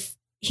 If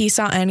he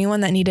saw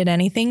anyone that needed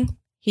anything,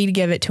 he'd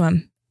give it to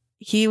him.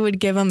 He would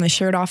give him the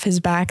shirt off his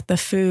back, the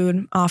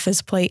food off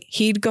his plate.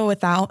 He'd go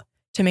without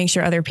to make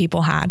sure other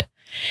people had.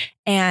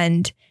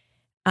 And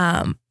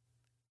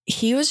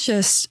he was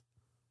just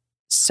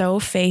so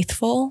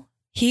faithful.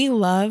 He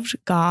loved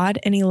God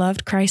and he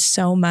loved Christ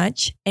so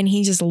much. And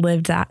he just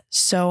lived that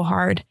so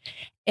hard.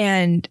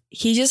 And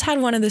he just had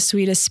one of the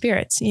sweetest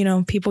spirits, you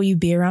know, people you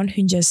be around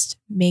who just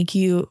make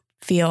you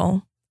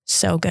feel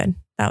so good.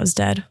 That was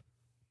Dad.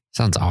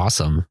 Sounds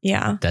awesome.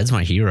 Yeah. Dad's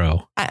my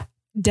hero.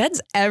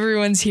 Dad's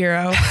everyone's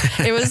hero.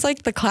 It was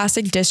like the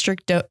classic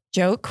district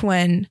joke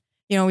when,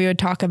 you know, we would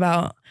talk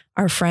about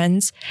our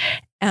friends,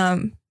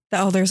 the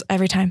elders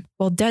every time.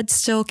 Well, Dad's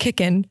still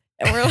kicking.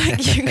 And we're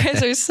like, you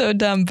guys are so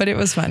dumb, but it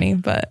was funny.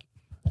 But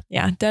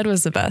yeah, Dad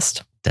was the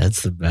best.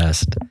 Dad's the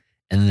best.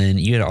 And then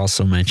you had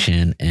also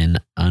mentioned an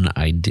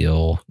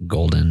unideal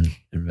golden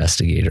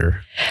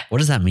investigator. What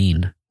does that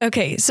mean?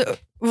 Okay. So,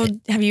 well,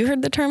 have you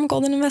heard the term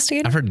golden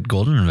investigator? I've heard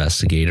golden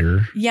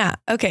investigator. Yeah.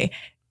 Okay.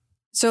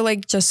 So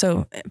like, just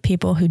so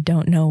people who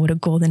don't know what a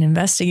golden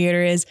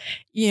investigator is,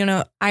 you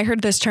know, I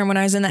heard this term when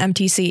I was in the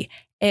MTC.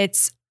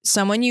 It's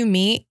someone you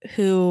meet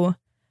who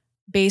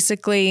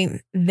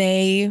basically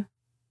they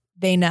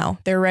know,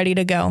 they're ready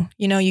to go.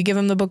 You know, you give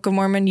them the Book of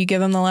Mormon, you give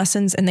them the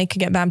lessons, and they could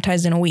get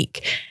baptized in a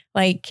week.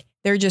 Like,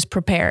 they're just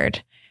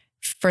prepared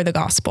for the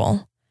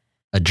gospel.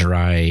 A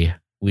dry,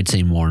 we'd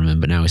say Mormon,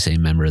 but now we say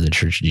member of the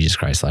Church of Jesus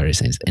Christ of Latter-day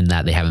Saints, in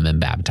that they haven't been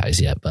baptized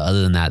yet. But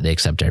other than that, they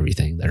accept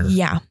everything. They're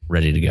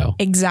ready to go.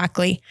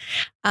 Exactly.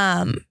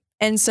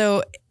 And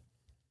so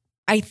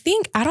I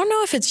don't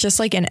know if it's just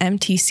like an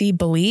MTC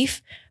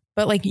belief,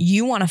 but like,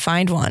 you want to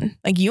find one.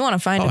 Like, you want to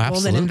find a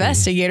golden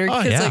investigator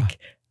because like,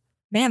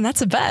 man, that's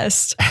the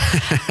best.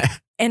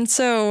 And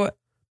so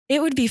it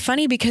would be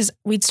funny because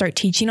we'd start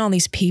teaching all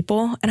these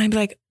people and I'd be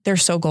like, they're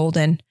so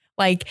golden.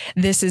 Like,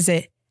 this is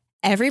it.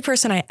 Every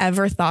person I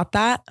ever thought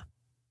that,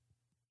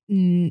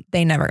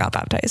 they never got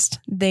baptized.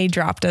 They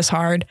dropped us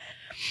hard.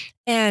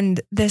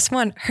 And this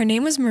one, her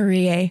name was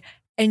Marie,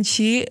 and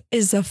she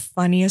is the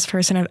funniest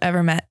person I've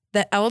ever met.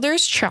 The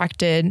elders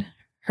tracted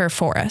her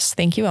for us.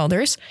 Thank you,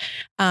 elders.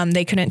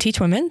 They couldn't teach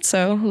women,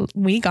 so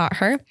we got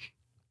her.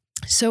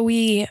 So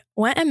we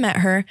went and met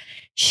her.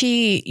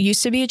 She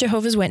used to be a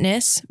Jehovah's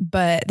Witness,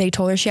 but they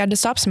told her she had to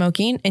stop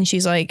smoking. And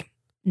she's like,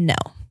 no,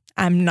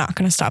 I'm not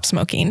going to stop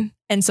smoking.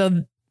 And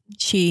so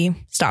she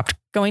stopped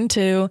going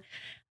to,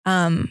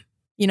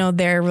 you know,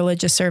 their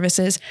religious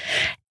services.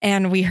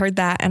 And we heard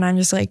that. And I'm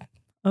just like,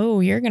 oh,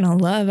 you're going to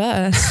love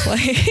us.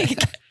 Like,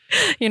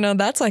 you know,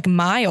 that's like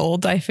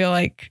mild, I feel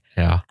like.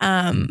 Yeah.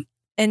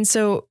 And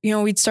so, you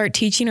know, we'd start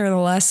teaching her the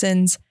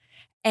lessons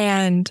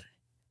and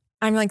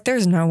I'm like,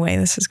 there's no way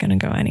this is going to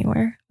go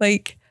anywhere.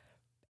 Like,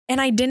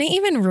 and I didn't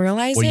even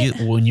realize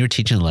when you were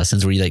teaching the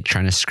lessons, were you like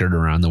trying to skirt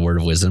around the word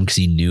of wisdom because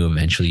you knew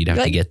eventually you'd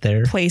have to get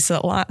there? Place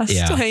at last.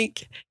 Yeah.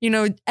 Like, you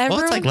know, well,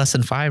 it's like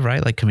lesson 5,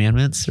 right? Like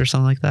commandments or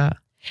something like that.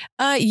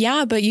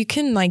 Yeah, but you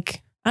can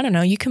like, I don't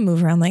know, you can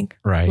move around like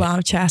law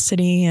of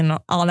chastity and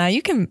all that.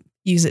 You can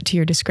use it to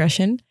your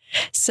discretion.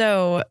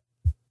 So,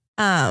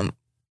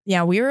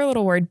 yeah, we were a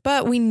little worried,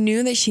 but we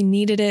knew that she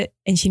needed it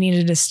and she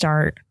needed to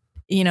start,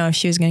 you know, if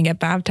she was going to get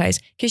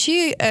baptized, because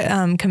she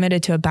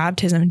committed to a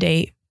baptism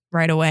date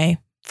right away.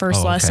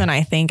 First lesson,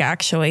 I think,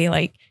 actually,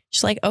 like,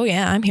 she's like, oh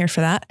yeah, I'm here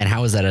for that. And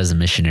how was that as a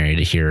missionary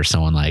to hear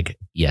someone like,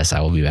 yes,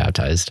 I will be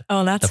baptized?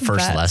 Oh, that's the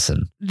first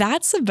lesson.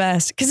 That's the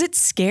best. Because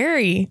it's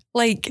scary.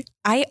 Like,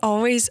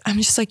 I'm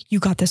just like, you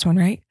got this one,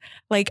 right?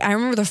 Like, I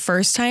remember the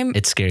first time.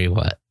 It's scary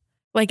what?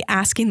 Like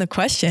asking the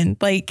question,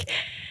 like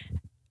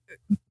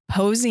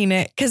posing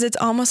it. Because it's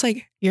almost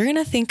like, you're going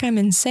to think I'm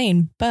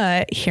insane,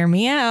 but hear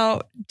me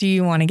out. Do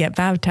you want to get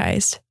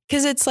baptized?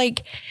 Because it's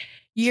like,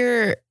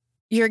 you're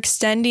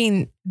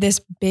extending this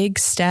big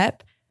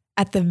step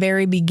at the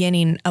very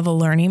beginning of a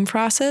learning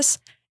process.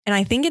 And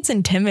I think it's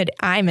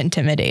I'm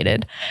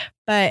intimidated,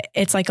 but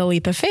it's like a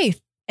leap of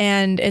faith.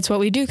 And it's what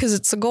we do because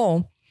it's a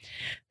goal.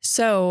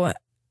 So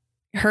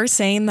her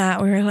saying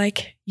that, we were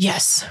like,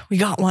 yes, we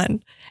got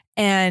one.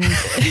 And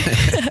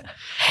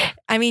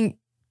I mean,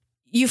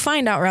 you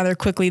find out rather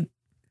quickly,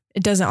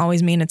 it doesn't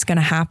always mean it's going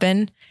to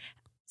happen.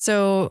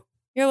 So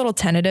you're a little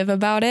tentative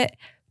about it,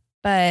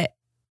 but,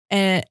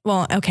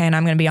 well, okay. And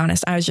I'm going to be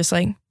honest. I was just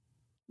like,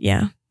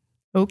 yeah,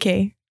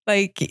 okay.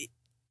 Like,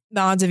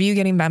 the odds of you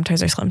getting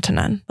baptized are slim to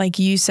none. Like,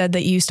 you said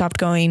that you stopped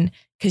going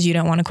because you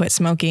don't want to quit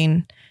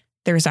smoking.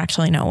 There's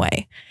actually no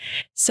way.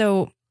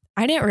 So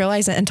I didn't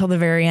realize it until the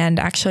very end,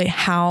 actually,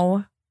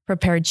 how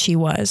prepared she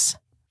was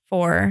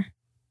for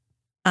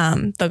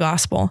the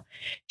gospel.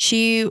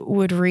 She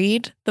would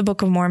read the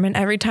Book of Mormon.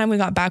 Every time we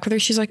got back with her,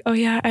 she's like, oh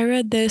yeah, I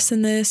read this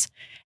and this.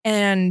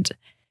 And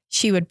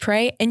she would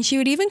pray, and she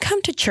would even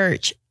come to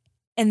church.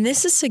 And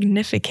this is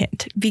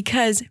significant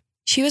because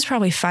she was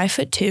probably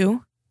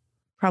 5'2",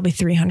 probably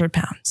 300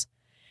 pounds.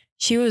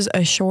 She was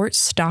a short,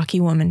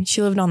 stocky woman.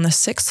 She lived on the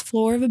 6th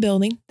floor of a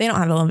building. They don't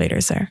have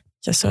elevators there,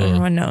 just so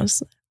everyone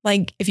knows.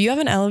 Like, if you have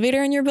an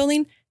elevator in your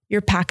building,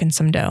 you're packing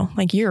some dough.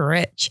 Like, you're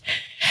rich.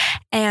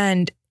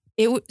 And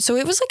so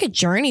it was like a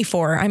journey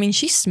for her. I mean,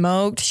 she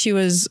smoked. She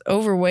was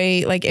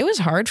overweight. Like, it was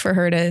hard for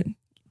her to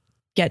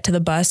get to the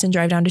bus and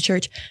drive down to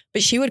church.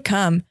 But she would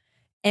come,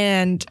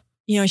 and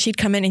she'd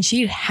come in and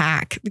she'd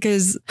hack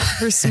because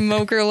her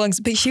smoker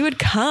lungs. But she would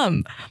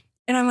come,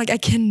 and I'm like, I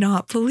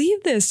cannot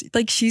believe this.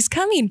 Like, she's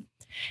coming.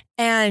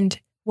 And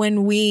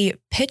when we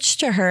pitched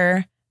to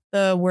her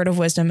the word of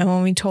wisdom, and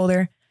when we told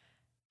her,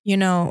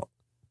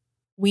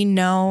 we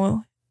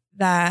know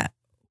that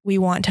we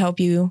want to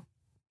help you,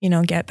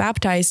 get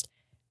baptized,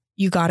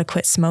 you got to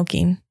quit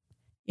smoking.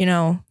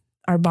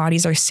 Our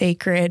bodies are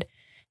sacred,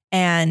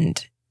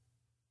 and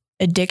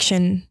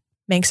addiction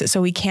makes it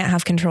so we can't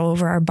have control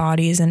over our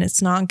bodies, and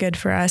it's not good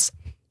for us.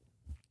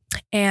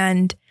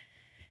 And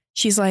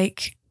she's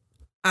like,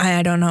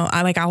 I don't know.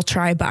 I'll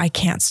try, but I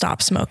can't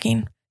stop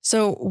smoking.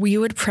 So we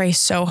would pray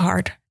so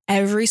hard,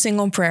 every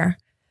single prayer.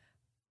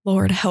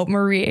 Lord, help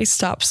Marie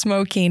stop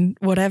smoking,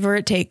 whatever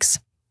it takes.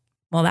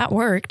 Well, that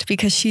worked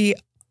because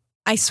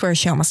I swear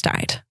she almost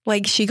died.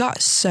 Like, she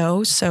got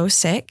so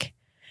sick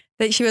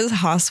that she was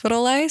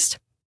hospitalized,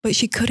 but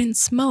she couldn't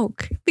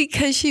smoke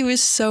because she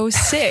was so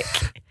sick.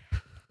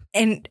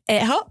 And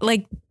it helped.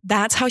 Like,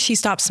 that's how she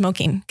stopped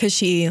smoking, because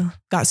she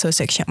got so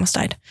sick she almost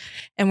died.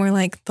 And we're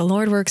like, the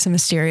Lord works in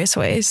mysterious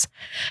ways.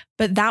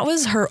 But that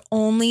was her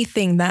only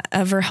thing that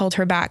ever held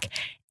her back.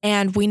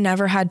 And we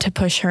never had to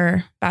push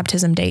her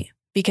baptism date,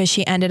 because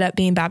she ended up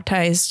being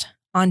baptized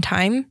on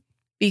time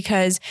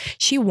because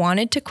she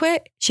wanted to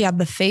quit. She had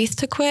the faith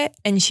to quit,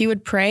 and she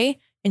would pray,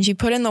 and she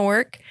put in the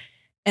work,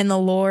 and the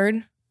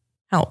Lord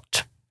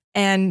helped.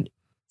 And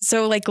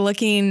so, like,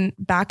 looking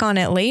back on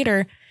it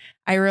later,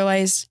 I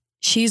realized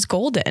she's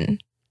golden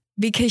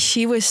because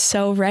she was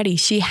so ready.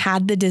 She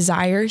had the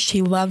desire.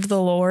 She loved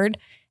the Lord,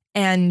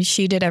 and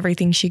she did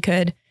everything she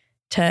could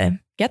to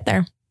get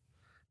there.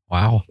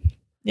 Wow.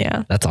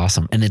 Yeah. That's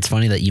awesome. And it's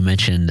funny that you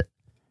mentioned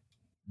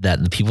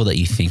that the people that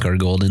you think are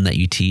golden that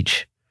you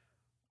teach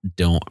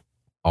don't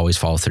always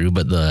follow through,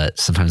 but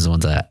sometimes the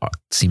ones that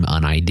seem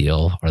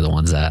unideal are the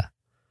ones that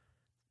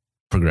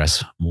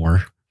progress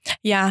more.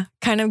 Yeah.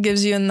 Kind of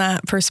gives you in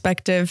that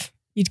perspective.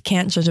 You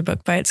can't judge a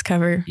book by its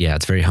cover. Yeah.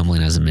 It's very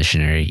humbling as a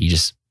missionary. You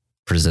just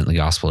present the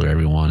gospel to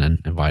everyone and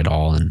invite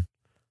all. And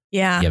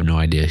you have no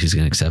idea who's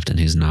going to accept and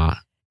who's not.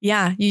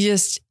 Yeah. You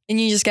just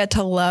get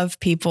to love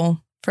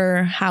people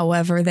for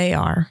however they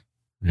are.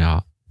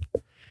 Yeah.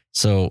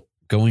 So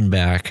going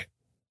back,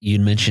 you'd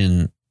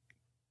mentioned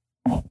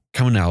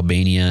coming to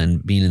Albania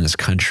and being in this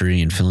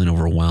country and feeling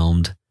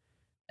overwhelmed.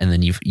 And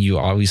then you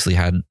obviously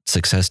had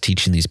success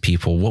teaching these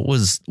people. What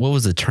was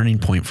the turning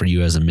point for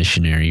you as a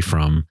missionary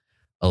from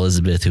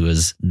Elizabeth, who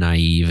was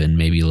naive and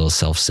maybe a little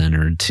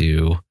self-centered,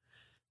 to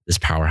this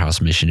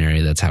powerhouse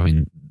missionary that's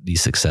having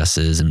these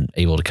successes and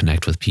able to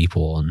connect with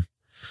people and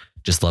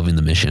just loving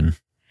the mission?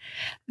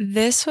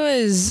 This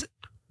was,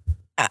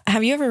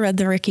 have you ever read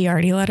the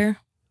Ricciardi letter?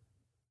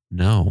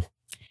 No.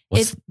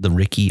 What's the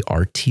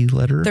Ricciardi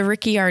letter? The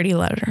Ricciardi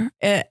letter,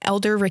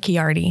 Elder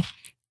Ricciardi.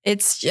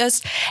 It's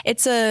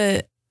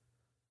a,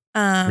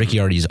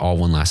 Ricciardi is all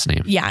one last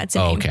name. Yeah. It's a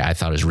name. Okay. I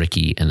thought it was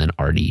Ricky and then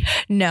Artie.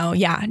 No.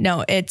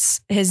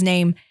 It's his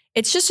name.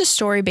 It's just a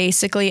story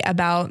basically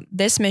about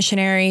this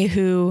missionary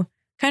who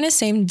kind of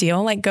same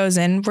deal, like goes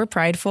in, we're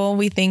prideful.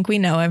 We think we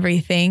know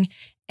everything.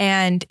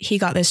 And he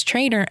got this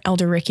trainer,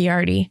 Elder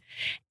Ricciardi.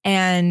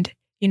 And,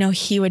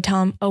 he would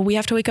tell him, oh, we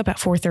have to wake up at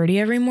 4:30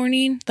 every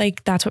morning.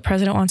 Like, that's what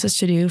President wants us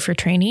to do for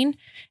training.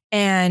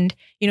 And,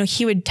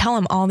 he would tell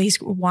him all these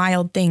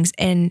wild things,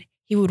 and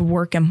he would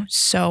work him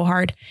so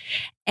hard.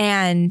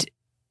 And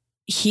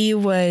he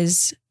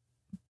was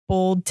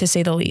bold, to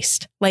say the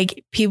least.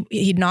 Like,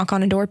 he'd knock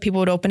on a door,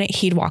 people would open it,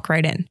 he'd walk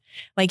right in.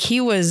 Like, he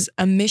was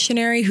a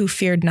missionary who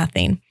feared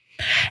nothing.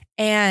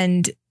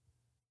 And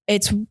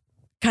it's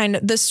kind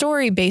of, the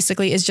story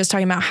basically is just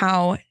talking about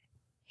how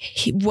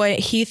what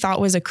he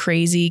thought was a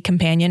crazy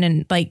companion,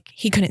 and like,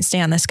 he couldn't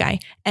stand this guy,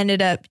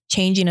 ended up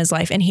changing his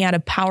life. And he had a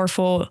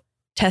powerful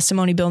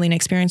testimony building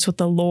experience with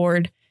the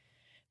Lord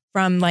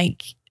from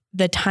like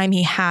the time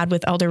he had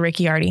with Elder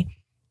Ricciardi.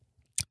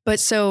 But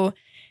so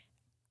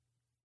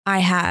I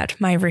had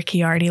my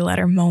Ricciardi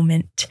letter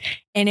moment,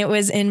 and it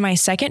was in my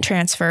second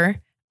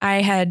transfer.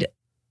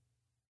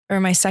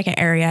 My second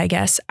area, I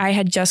guess. I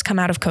had just come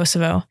out of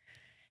Kosovo.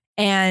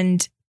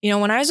 And,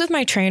 when I was with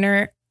my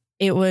trainer,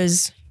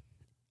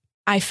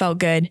 I felt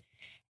good.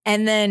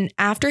 And then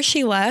after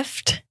she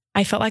left,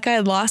 I felt like I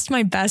had lost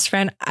my best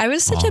friend. I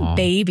was such a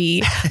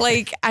baby.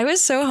 Like, I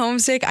was so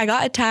homesick. I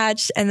got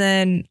attached, and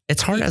then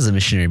it's hard as a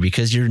missionary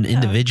because you're an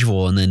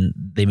individual, and then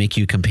they make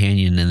you a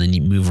companion, and then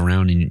you move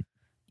around and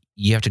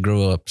you have to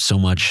grow up so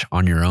much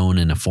on your own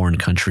in a foreign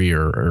country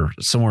or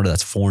somewhere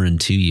that's foreign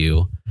to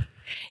you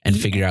and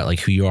figure out like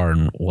who you are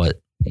and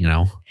what, you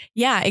know?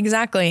 Yeah,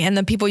 exactly. And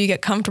the people you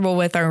get comfortable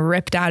with are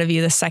ripped out of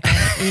you the second,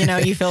 you know,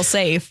 you feel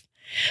safe.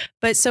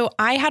 But so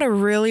I had a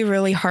really,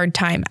 really hard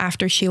time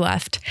after she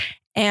left,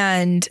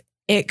 and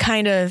it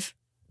kind of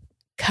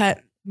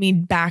cut me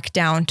back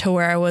down to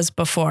where I was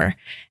before.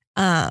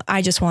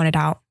 I just wanted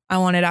out. I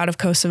wanted out of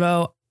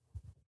Kosovo.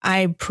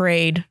 I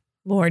prayed,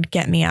 Lord,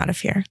 get me out of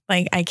here.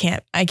 Like, I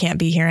can't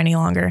be here any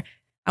longer.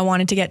 I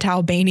wanted to get to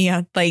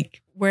Albania,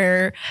 like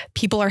where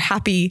people are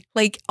happy.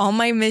 Like all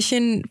my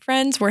mission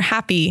friends were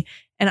happy.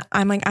 And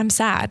I'm like, I'm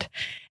sad.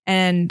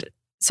 And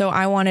so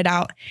I wanted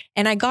out,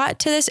 and I got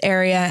to this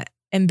area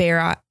in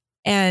Beirut.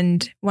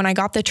 And when I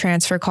got the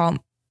transfer call,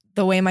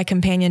 the way my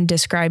companion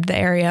described the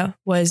area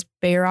was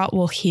Beirut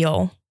will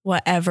heal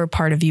whatever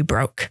part of you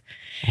broke.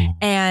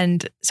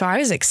 And so I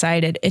was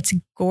excited. It's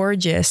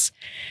gorgeous.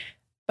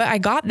 But I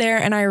got there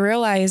and I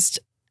realized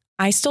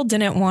I still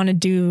didn't want to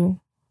do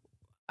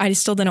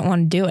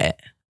it.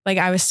 Like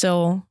I was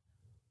still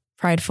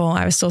prideful.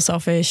 I was still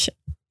selfish.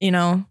 You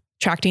know,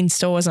 tracting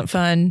still wasn't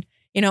fun.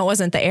 You know, it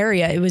wasn't the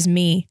area. It was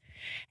me.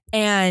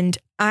 And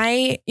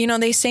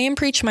they say in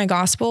Preach My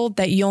Gospel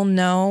that you'll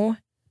know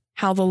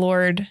how the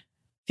Lord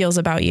feels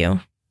about you.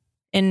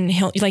 And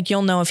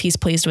you'll know if he's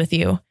pleased with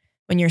you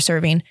when you're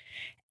serving.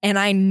 And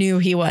I knew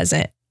he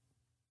wasn't.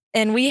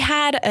 And we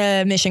had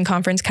a mission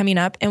conference coming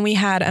up, and we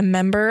had a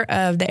member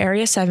of the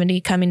Area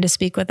 70 coming to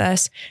speak with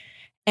us.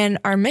 And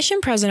our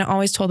mission president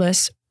always told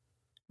us,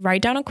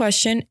 write down a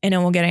question and it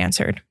will get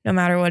answered no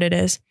matter what it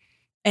is.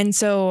 And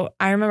so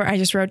I remember I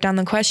just wrote down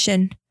the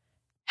question,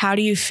 how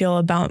do you feel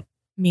about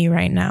me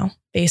right now?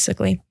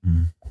 Basically.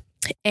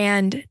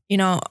 And,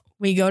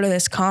 we go to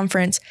this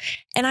conference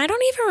and I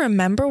don't even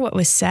remember what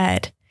was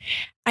said.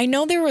 I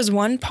know there was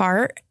one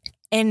part,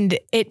 and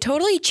it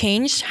totally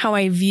changed how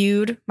I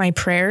viewed my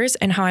prayers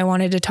and how I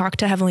wanted to talk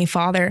to Heavenly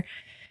Father.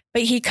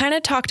 But he kind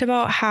of talked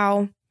about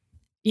how,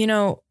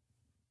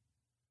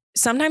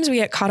 sometimes we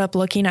get caught up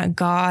looking at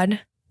God,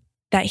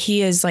 that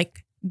he is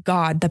like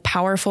God, the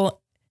powerful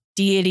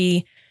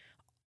deity,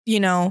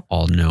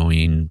 all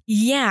knowing.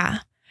 Yeah.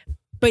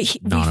 But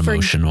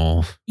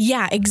non-emotional.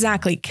 Yeah,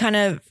 exactly. Kind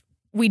of,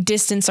 we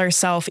distance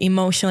ourselves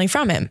emotionally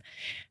from him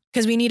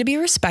because we need to be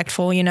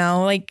respectful,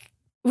 like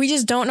we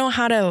just don't know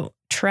how to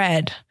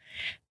tread.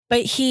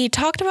 But he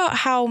talked about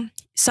how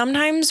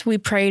sometimes we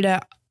pray to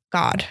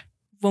God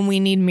when we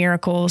need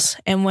miracles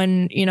and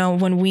when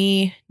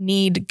we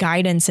need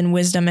guidance and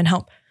wisdom and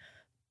help.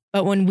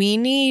 But when we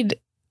need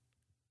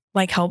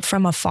like help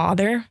from a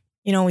father,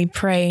 we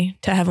pray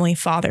to Heavenly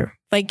Father.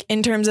 Like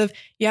in terms of,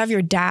 you have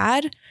your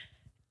dad,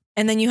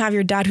 and then you have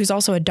your dad who's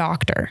also a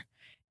doctor.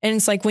 And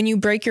it's like when you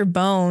break your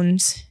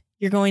bones,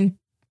 you're going,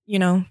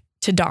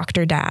 to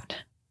Dr. Dad.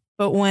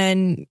 But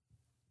when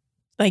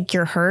like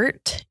you're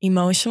hurt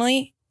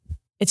emotionally,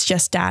 it's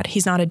just dad.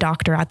 He's not a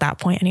doctor at that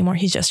point anymore.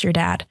 He's just your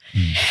dad.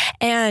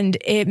 And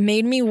it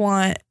made me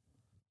want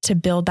to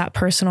build that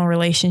personal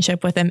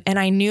relationship with him. And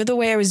I knew the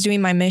way I was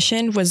doing my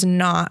mission was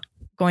not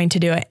going to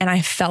do it. And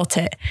I felt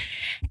it.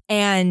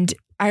 And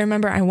I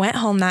remember I went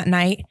home that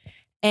night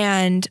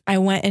and I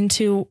went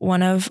into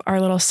one of our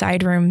little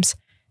side rooms,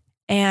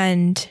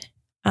 and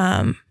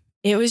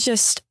it was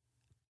just,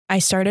 I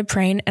started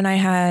praying, and I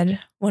had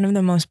one of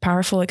the most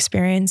powerful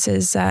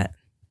experiences that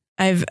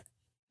I've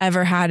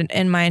ever had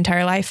in my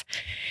entire life.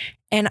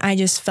 And I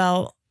just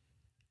felt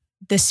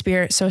the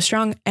Spirit so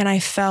strong. And I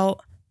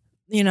felt,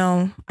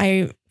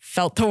 I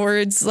felt the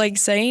words like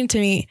saying to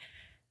me,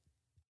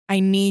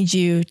 I need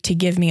you to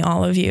give me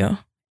all of you.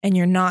 And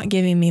you're not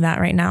giving me that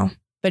right now.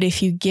 But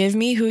if you give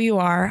me who you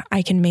are,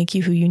 I can make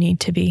you who you need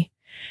to be.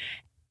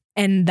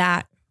 And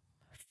that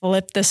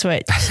flipped the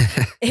switch.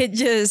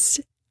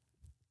 It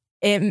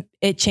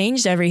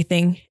changed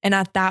everything. And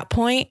at that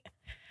point,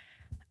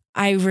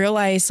 I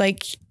realized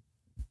like,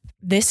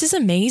 this is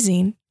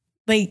amazing.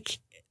 Like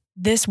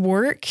this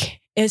work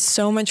is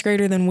so much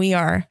greater than we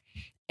are.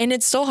 And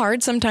it's still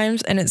hard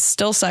sometimes, and it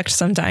still sucks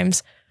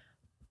sometimes,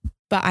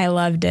 but I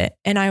loved it.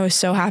 And I was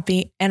so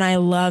happy, and I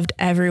loved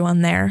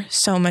everyone there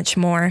so much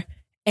more.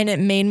 And it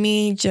made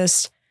me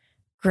just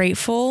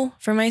grateful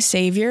for my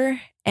Savior.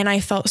 And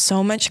I felt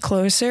so much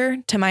closer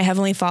to my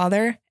Heavenly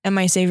Father and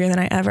my Savior than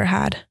I ever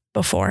had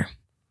before.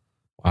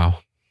 Wow.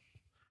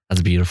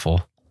 That's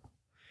beautiful.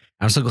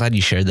 I'm so glad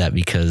you shared that,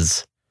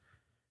 because,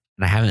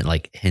 and I haven't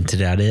like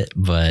hinted at it,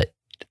 but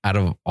out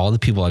of all the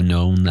people I've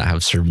known that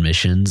have served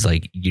missions,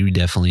 like you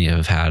definitely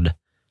have had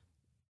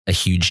a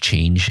huge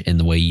change in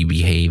the way you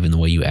behave and the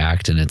way you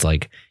act. And it's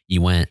like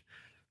you went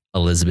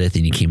Elizabeth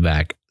and you came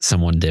back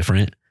someone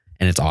different,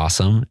 and it's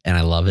awesome. And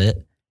I love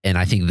it. And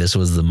I think this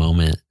was the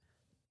moment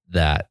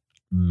that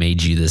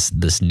made you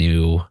this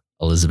new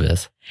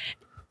Elizabeth.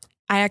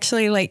 I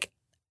actually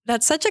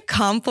that's such a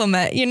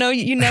compliment. You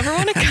never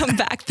want to come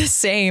back the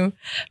same,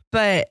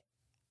 but.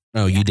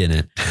 No, you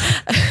didn't.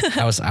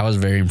 I was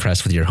very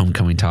impressed with your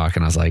homecoming talk,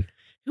 and I was like,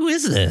 who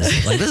is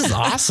this? Like, this is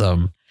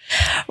awesome.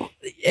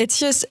 It's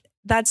just,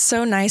 that's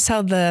so nice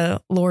how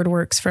the Lord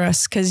works for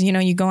us. Cause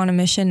you go on a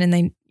mission and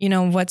they,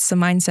 what's the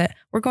mindset?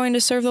 We're going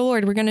to serve the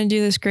Lord. We're going to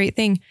do this great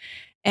thing.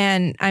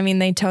 And I mean,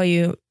 they tell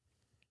you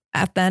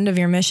at the end of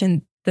your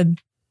mission, the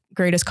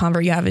greatest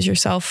convert you have is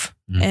yourself.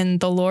 Mm-hmm. And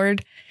the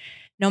Lord,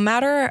 no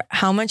matter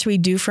how much we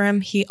do for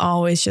him, he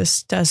always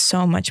just does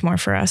so much more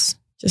for us.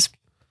 Just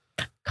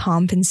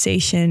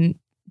compensation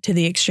to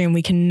the extreme.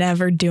 We can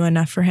never do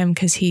enough for him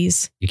because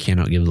you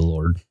cannot give the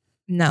Lord.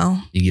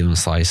 No. You give him a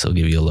slice, he'll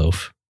give you a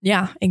loaf.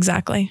 Yeah,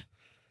 exactly.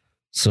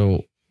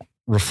 So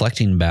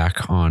reflecting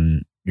back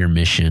on your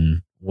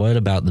mission, what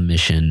about the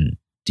mission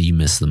do you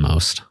miss the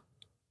most?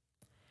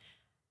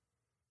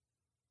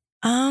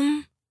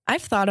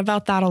 I've thought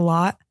about that a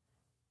lot.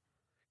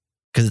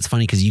 Because it's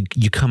funny because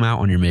you come out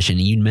on your mission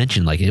and you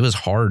mentioned like it was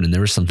hard and there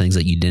were some things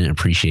that you didn't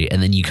appreciate.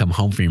 And then you come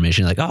home from your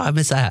mission like, oh, I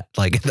miss that.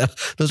 Like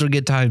those were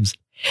good times.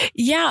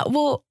 Yeah.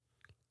 Well,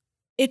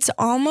 it's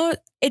hard.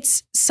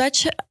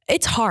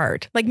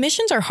 Like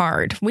missions are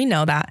hard. We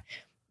know that.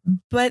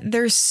 But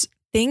there's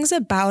things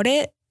about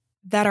it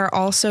that are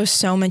also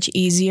so much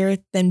easier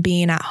than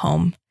being at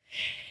home.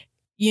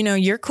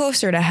 You're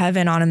closer to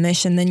heaven on a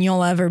mission than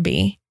you'll ever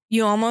be.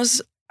 You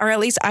almost, or at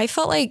least I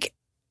felt like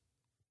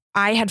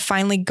I had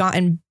finally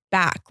gotten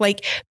back.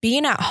 Like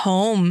being at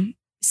home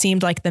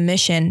seemed like the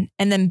mission.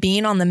 And then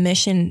being on the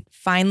mission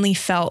finally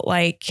felt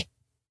like,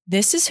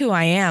 this is who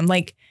I am.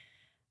 Like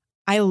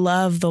I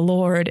love the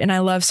Lord and I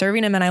love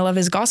serving him and I love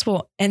his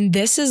gospel. And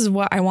this is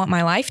what I want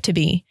my life to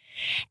be.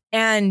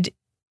 And,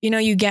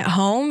 you get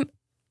home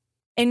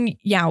and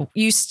yeah,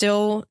 you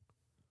still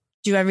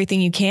do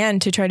everything you can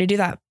to try to do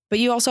that. But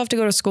you also have to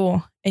go to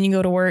school and you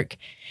go to work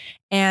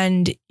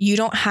and you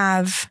don't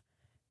have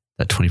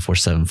that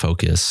 24/7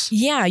 focus.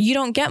 Yeah. You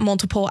don't get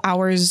multiple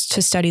hours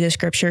to study the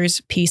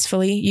scriptures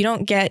peacefully. You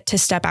don't get to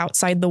step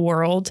outside the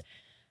world.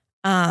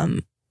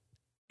 And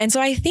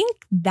so I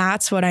think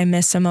that's what I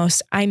miss the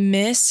most. I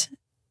miss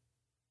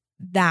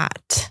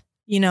that,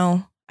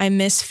 I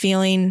miss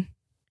feeling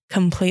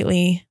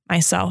completely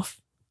myself.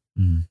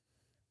 Mm.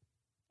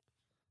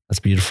 That's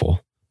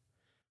beautiful.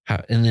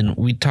 And then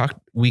we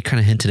kind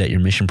of hinted at your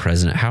mission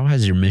president. How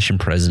has your mission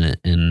president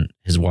and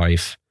his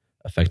wife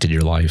affected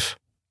your life?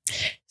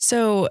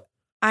 So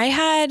I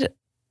had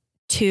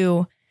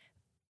 2,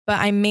 but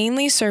I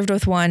mainly served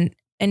with one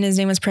and his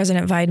name was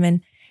President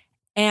Weidman.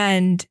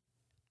 And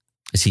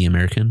is he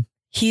American?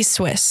 He's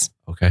Swiss.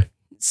 Okay.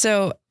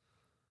 So,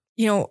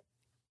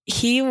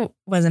 he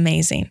was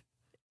amazing.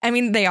 I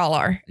mean, they all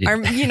are. Yeah.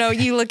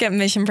 You look at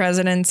mission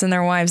presidents and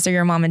their wives, they're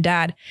your mom and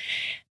dad.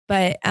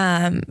 But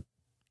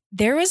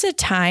there was a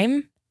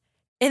time,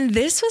 and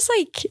this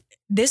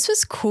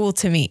was cool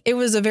to me. It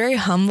was a very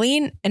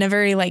humbling and a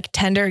very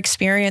tender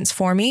experience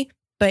for me,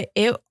 but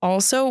it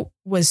also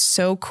was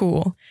so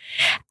cool.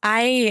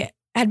 I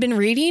had been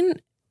reading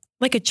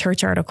a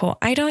church article.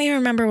 I don't even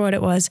remember what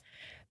it was,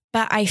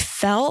 but I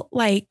felt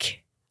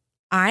like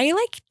I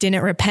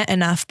didn't repent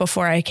enough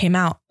before I came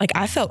out.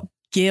 I felt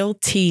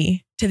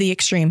guilty to the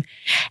extreme.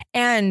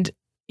 And,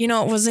 it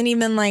wasn't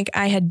even like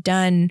I had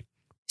done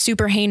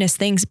super heinous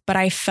things, but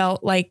I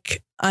felt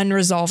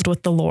unresolved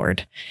with the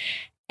Lord.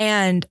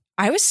 And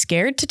I was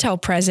scared to tell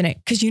President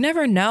because you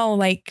never know,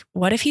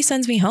 what if he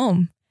sends me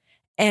home?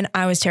 And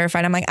I was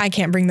terrified. I'm I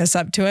can't bring this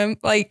up to him.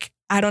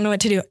 I don't know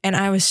what to do. And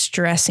I was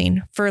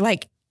stressing for the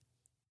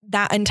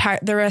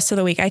rest of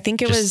the week. I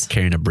think it was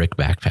carrying a brick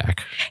backpack.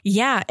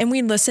 Yeah. And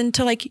we listened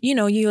to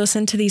you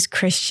listen to these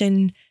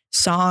Christian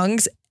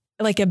songs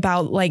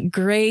about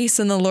grace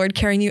and the Lord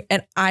carrying you.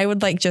 And I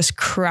would just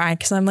cry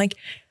because I'm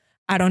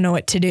I don't know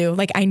what to do.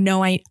 I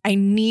know I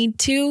need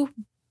to,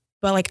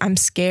 but I'm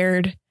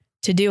scared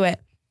to do it.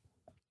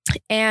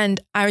 And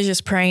I was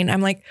just praying.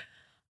 I'm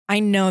I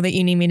know that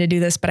you need me to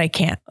do this, but I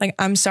can't.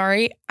 I'm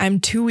sorry.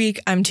 I'm too weak.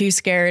 I'm too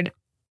scared.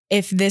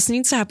 If this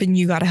needs to happen,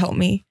 you got to help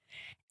me.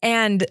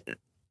 And,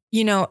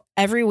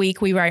 every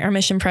week we write our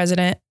mission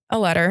president a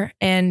letter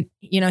and,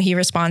 he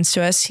responds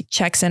to us, he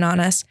checks in on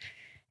us.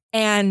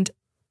 And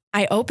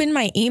I opened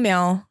my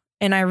email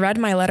and I read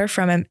my letter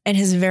from him. And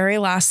his very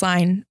last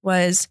line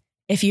was,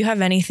 if you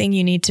have anything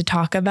you need to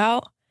talk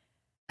about,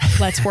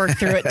 let's work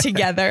through it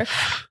together.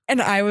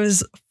 And I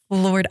was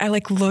floored. I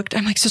looked,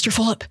 I'm Sister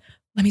Phillip,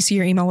 let me see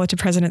your email. What did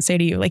President say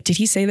to you? Did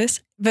he say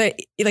this? But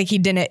he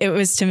didn't. It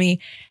was to me.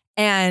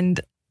 And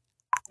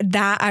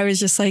that I was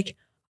just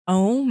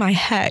oh my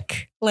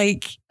heck.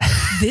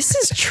 This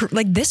is true.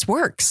 This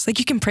works.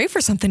 You can pray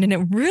for something and it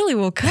really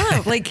will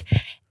come.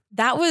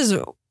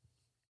 It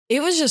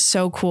was just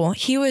so cool.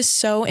 He was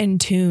so in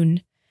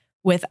tune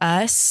with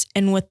us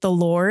and with the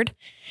Lord.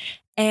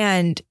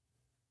 And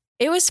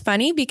it was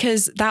funny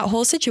because that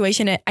whole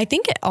situation, I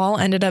think it all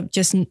ended up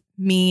just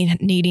me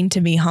needing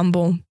to be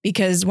humble,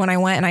 because when I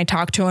went and I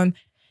talked to him,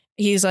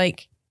 he's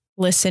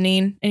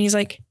listening and he's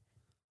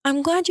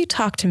I'm glad you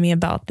talked to me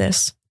about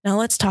this. Now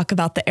let's talk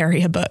about the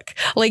area book.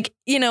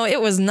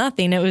 It was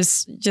nothing. It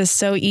was just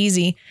so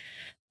easy,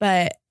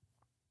 but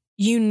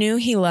you knew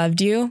he loved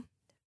you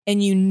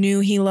and you knew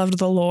he loved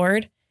the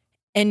Lord,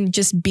 and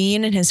just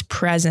being in his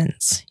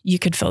presence, you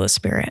could feel the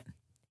Spirit.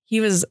 he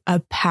was a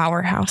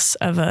powerhouse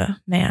of a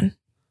man.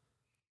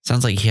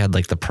 Sounds like he had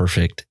like the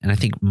perfect, and I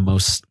think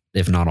most,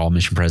 if not all,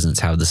 mission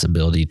presidents have this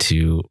ability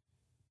to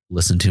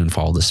listen to and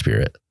follow the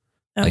Spirit.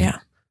 Oh, like, yeah.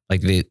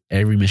 Like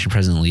every mission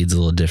president leads a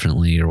little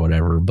differently or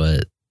whatever,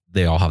 but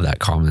they all have that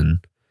common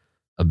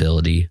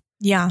ability.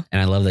 Yeah.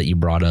 And I love that you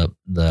brought up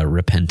the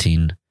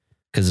repenting,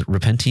 because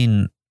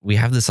repenting, we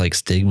have this like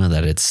stigma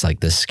that it's like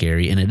this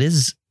scary, and it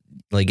is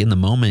like in the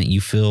moment you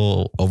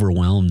feel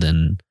overwhelmed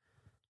and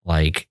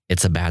like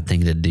it's a bad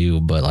thing to do,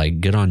 but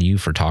like good on you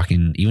for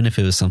talking, even if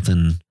it was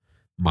something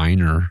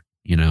minor,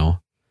 you know.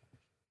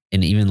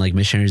 And even like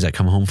missionaries that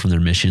come home from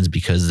their missions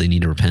because they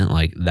need to repent,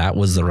 like that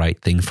was the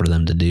right thing for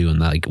them to do. And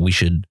like we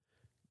should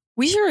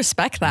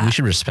respect that. We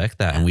should respect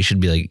that. And we should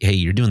be like, hey,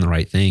 you're doing the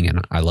right thing.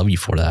 And I love you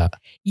for that.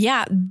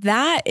 Yeah,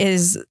 that's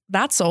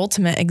the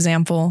ultimate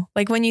example.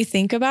 Like when you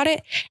think about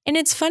it, and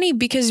it's funny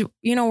because,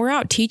 you know, we're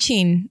out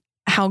teaching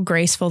how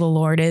graceful the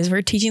Lord is.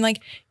 We're teaching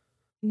like,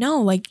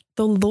 no, like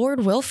the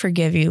Lord will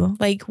forgive you.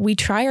 Like we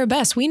try our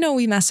best. We know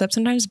we mess up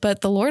sometimes,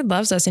 but the Lord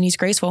loves us and he's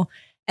graceful.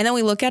 And then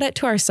we look at it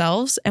to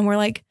ourselves and we're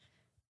like,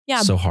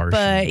 yeah, so harsh.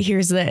 But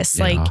here's this.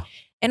 Yeah. Like,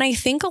 and I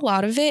think a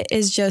lot of it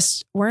is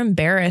just, we're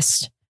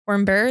embarrassed. We're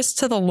embarrassed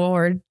to the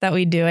Lord that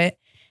we do it.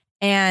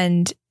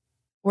 And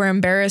we're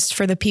embarrassed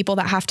for the people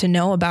that have to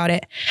know about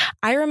it.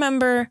 I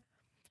remember,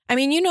 I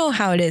mean, you know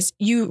how it is.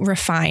 You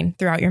refine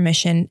throughout your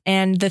mission,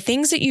 and the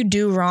things that you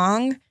do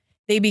wrong,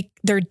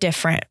 they're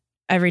different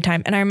every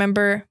time. And I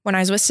remember when I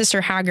was with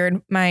Sister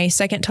Haggard, my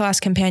second to last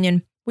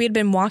companion, we had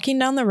been walking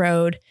down the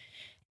road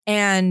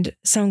and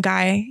some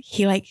guy,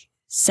 he like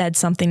said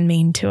something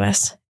mean to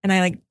us. And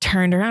I like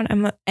turned around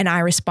and I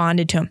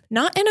responded to him,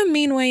 not in a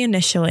mean way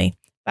initially,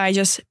 but I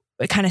just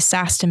kind of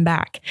sassed him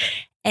back.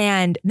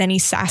 And then he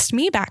sassed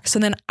me back. So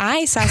then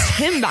I sassed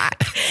him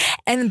back.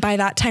 And by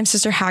that time,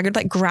 Sister Haggard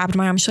like grabbed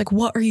my arm. She's like,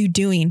 what are you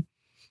doing?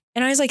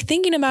 And I was like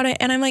thinking about it.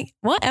 And I'm like,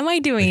 what am I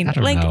doing? I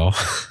don't know.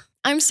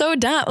 I'm so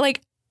dumb.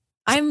 Like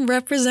I'm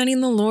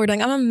representing the Lord.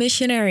 Like I'm a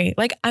missionary.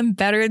 Like I'm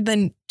better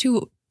than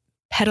to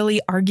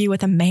pettily argue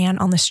with a man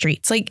on the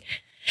streets. Like,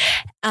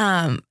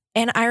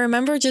 and I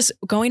remember just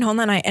going home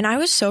that night and I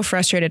was so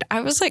frustrated.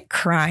 I was like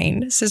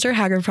crying. Sister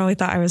Haggard probably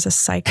thought I was a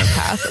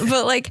psychopath,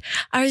 but like,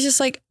 I was just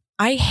like,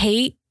 I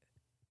hate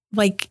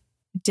like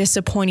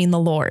disappointing the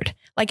Lord.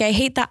 Like, I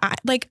hate that.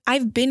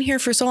 I've been here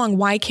for so long.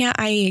 Why can't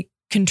I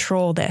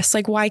control this?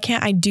 Like, why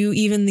can't I do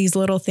even these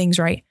little things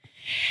right?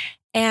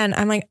 And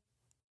I'm like,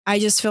 I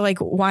just feel like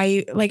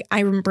why, like I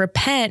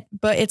repent,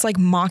 but it's like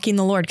mocking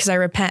the Lord because I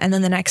repent. And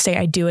then the next day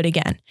I do it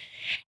again.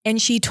 And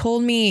she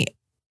told me,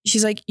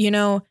 she's like, you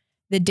know,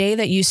 the day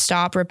that you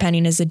stop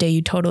repenting is the day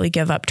you totally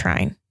give up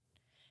trying.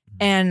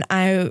 And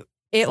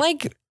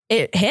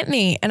it hit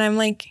me. And I'm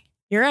like,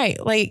 you're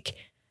right. Like,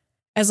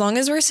 as long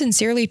as we're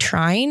sincerely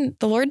trying,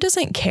 the Lord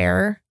doesn't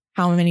care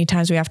how many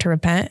times we have to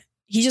repent.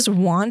 He just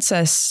wants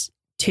us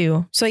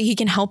to, so he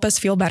can help us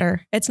feel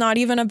better. It's not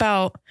even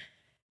about,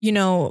 you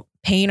know,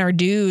 paying our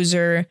dues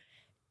or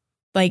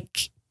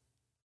like,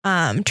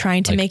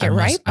 trying to make it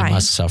right by I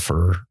must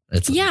suffer.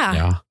 It's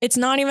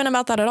not even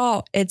about that at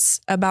all.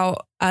 It's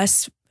about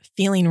us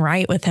feeling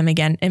right with him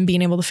again and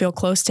being able to feel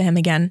close to him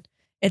again.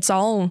 It's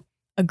all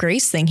a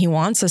grace thing. He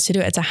wants us to do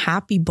it. It's a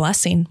happy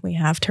blessing we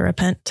have to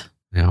repent.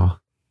 Yeah.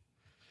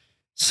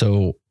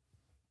 So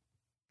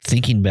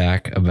thinking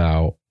back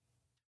about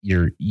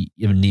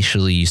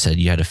initially you said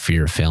you had a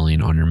fear of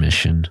failing on your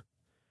mission.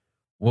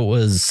 What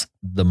was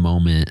the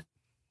moment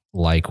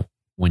like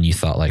when you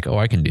thought like, oh,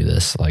 I can do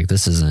this? Like,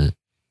 this isn't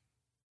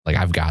like,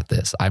 I've got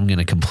this. I'm going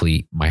to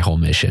complete my whole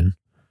mission.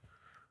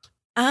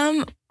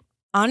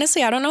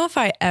 Honestly, I don't know if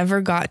I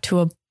ever got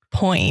to a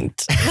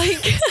point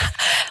like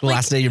the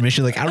last day of your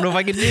mission, like, I don't know if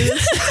I can do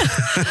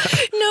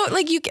this. No,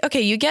 like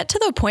you get to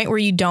the point where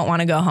you don't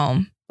want to go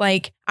home.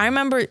 Like I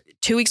remember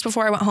 2 weeks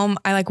before I went home,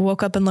 I like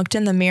woke up and looked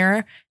in the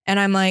mirror and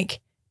I'm like,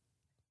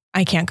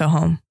 I can't go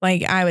home.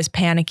 Like I was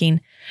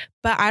panicking,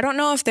 but I don't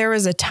know if there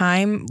was a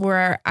time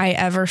where I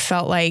ever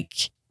felt like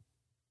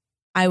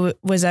I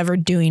was ever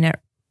doing it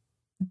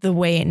the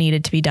way it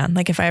needed to be done.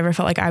 Like if I ever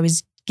felt like I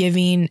was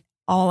giving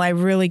all I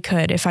really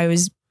could, if I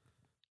was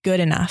good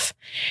enough.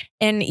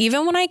 And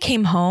even when I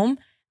came home,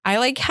 I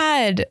like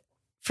had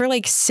for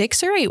like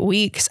 6 or 8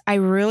 weeks, I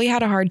really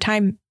had a hard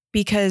time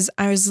because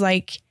I was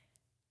like,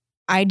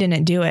 I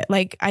didn't do it.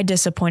 Like I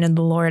disappointed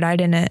the Lord.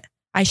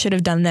 I should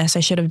have done this.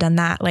 I should have done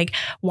that. Like,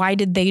 why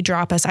did they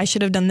drop us? I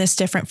should have done this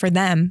different for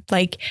them.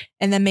 Like,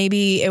 and then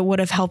maybe it would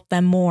have helped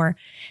them more.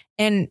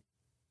 And,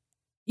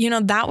 you know,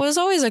 that was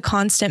always a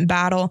constant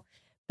battle.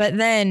 But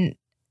then,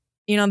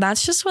 you know,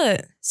 that's just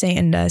what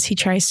Satan does. He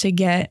tries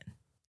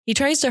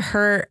to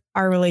hurt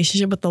our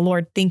relationship with the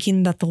Lord,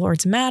 thinking that the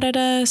Lord's mad at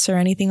us or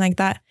anything like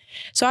that.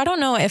 So I don't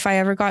know if I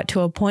ever got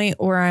to a point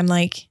where I'm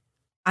like,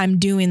 I'm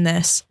doing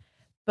this.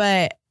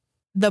 But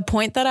the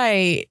point that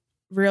I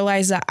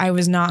realized that I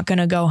was not going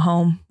to go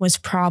home was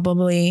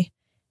probably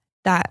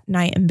that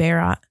night in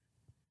Beirut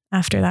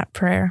after that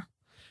prayer.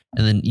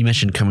 And then you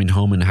mentioned coming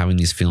home and having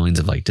these feelings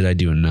of like, did I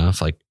do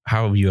enough? Like,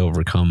 how have you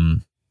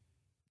overcome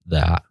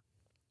that?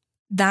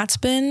 That's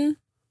been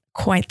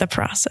quite the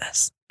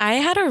process. I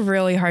had a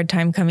really hard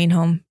time coming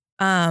home.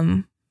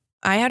 I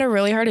had a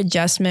really hard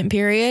adjustment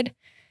period.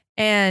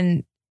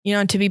 And, you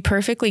know, to be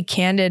perfectly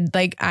candid,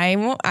 like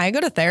I go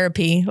to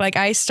therapy. Like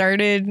I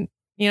started,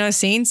 you know,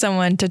 seeing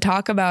someone to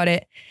talk about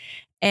it.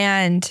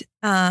 And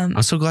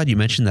I'm so glad you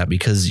mentioned that,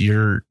 because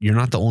you're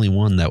not the only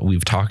one that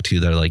we've talked to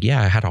that are like,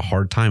 yeah, I had a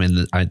hard time.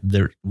 And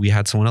we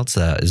had someone else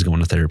that is going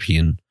to therapy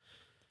and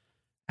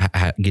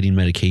getting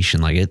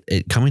medication. Like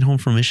it coming home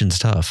from mission's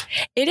tough.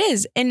 It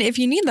is. And if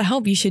you need the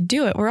help, you should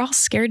do it. We're all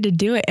scared to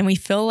do it. And we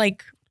feel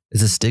like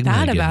it's a stigma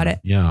bad again. about it.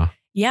 Yeah.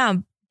 Yeah.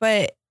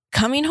 But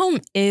coming home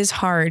is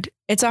hard.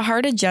 It's a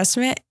hard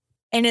adjustment.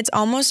 And it's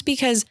almost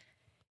because,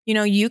 you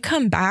know, you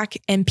come back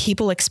and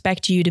people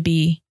expect you to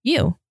be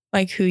you,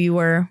 like who you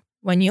were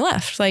when you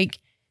left. Like,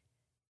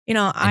 you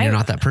know, you're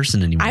not that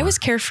person anymore. I was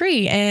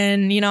carefree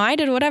and, you know, I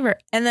did whatever.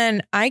 And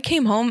then I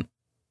came home,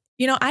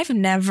 you know,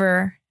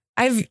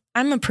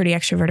 I'm a pretty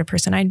extroverted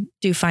person. I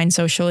do fine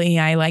socially.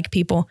 I like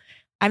people.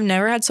 I've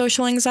never had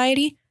social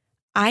anxiety.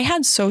 I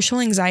had social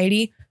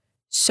anxiety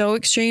so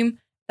extreme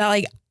that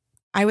like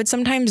I would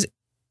sometimes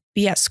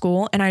be at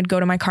school and I'd go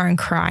to my car and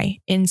cry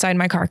inside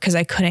my car because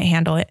I couldn't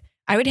handle it.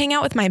 I would hang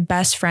out with my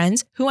best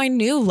friends who I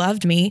knew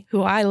loved me,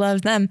 who I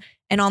loved them.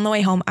 And on the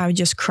way home, I would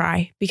just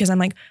cry because I'm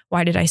like,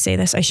 why did I say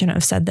this? I shouldn't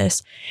have said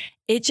this.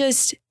 It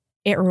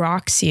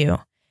rocks you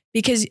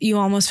because you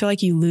almost feel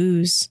like you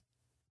lose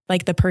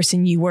like the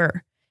person you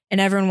were.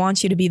 And everyone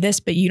wants you to be this,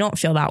 but you don't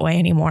feel that way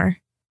anymore.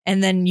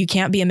 And then you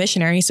can't be a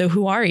missionary. So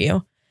who are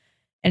you?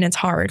 And it's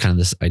hard. Kind of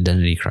this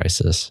identity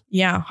crisis.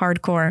 Yeah.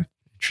 Hardcore.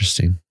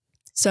 Interesting.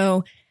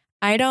 So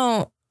I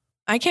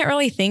can't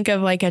really think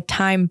of like a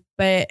time,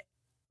 but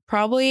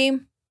probably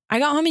I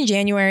got home in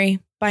January.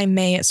 By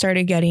May, it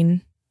started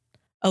getting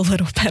a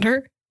little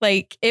better.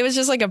 Like it was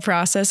just like a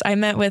process. I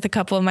met with a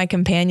couple of my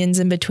companions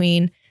in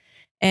between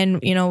and,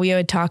 you know, we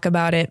would talk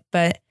about it,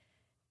 but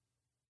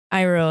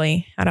I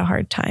really had a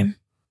hard time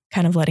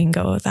kind of letting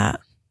go of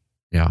that.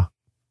 Yeah.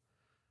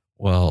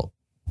 Well,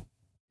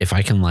 if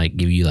I can like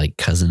give you like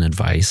cousin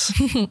advice,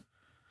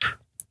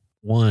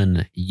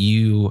 one,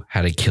 you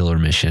had a killer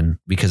mission,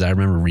 because I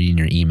remember reading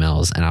your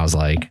emails and I was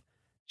like,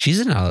 she's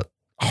in a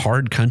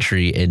hard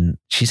country and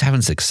she's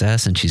having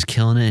success and she's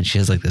killing it. And she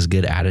has like this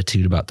good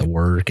attitude about the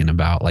work and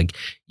about like,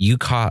 you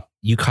caught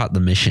the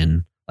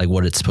mission, like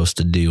what it's supposed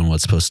to do and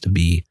what's supposed to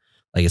be.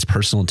 Like it's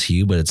personal to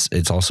you, but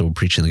it's also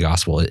preaching the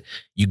gospel.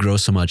 You grow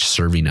so much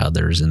serving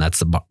others, and that's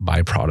the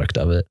byproduct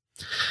of it.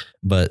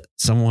 But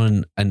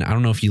someone, and I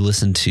don't know if you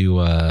listened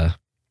to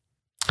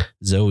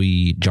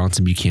Zoe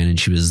Johnson Buchanan,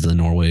 she was the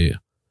Norway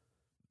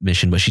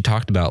mission, but she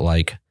talked about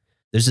like,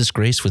 there's this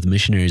grace with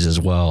missionaries as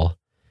well.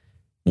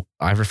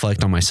 I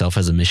reflect on myself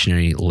as a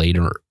missionary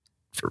later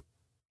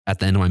at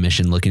the end of my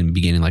mission, looking,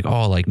 beginning like,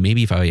 oh, like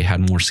maybe if I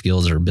had more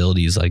skills or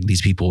abilities, like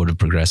these people would have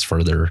progressed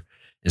further.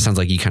 It sounds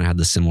like you kind of had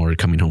the similar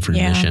coming home from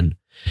your mission.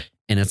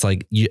 And it's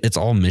like, it's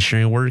all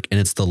missionary work and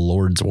it's the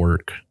Lord's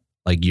work.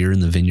 Like you're in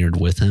the vineyard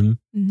with him.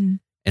 Mm-hmm.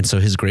 And so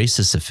his grace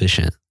is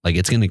sufficient. Like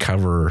it's going to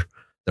cover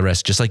the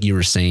rest. Just like you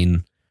were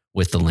saying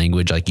with the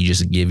language, like you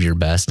just give your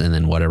best and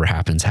then whatever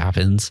happens,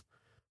 happens.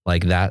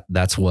 Like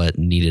that's what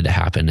needed to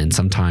happen. And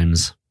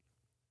sometimes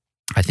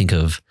I think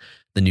of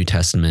the New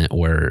Testament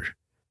where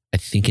I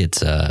think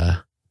it's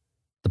the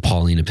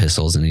Pauline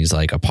epistles, and he's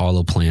like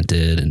Apollo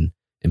planted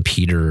and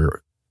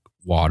Peter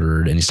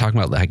watered, and he's talking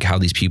about like how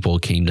these people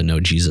came to know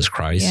Jesus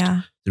Christ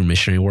through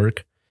missionary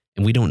work.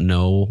 And we don't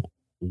know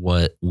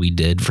what we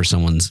did for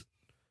someone's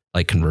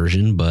like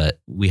conversion, but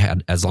we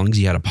had, as long as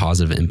you had a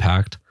positive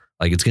impact,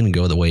 like it's going to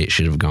go the way it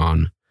should have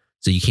gone.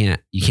 So you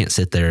can't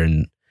sit there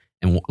and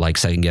like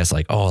second guess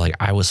like, oh, like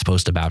I was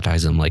supposed to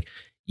baptize them. Like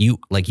you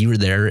were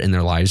there in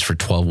their lives for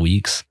 12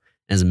 weeks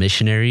as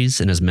missionaries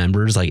and as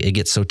members. Like it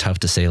gets so tough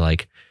to say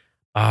like,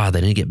 they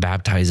didn't get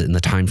baptized in the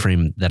time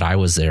frame that I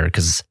was there,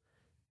 because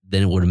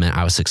then it would have meant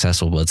I was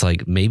successful. But it's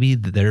like, maybe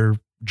their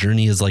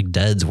journey is like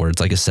Dead's, where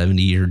it's like a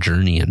 70-year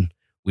journey and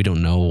we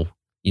don't know,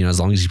 you know, as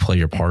long as you play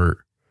your part,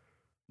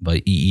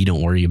 but you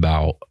don't worry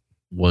about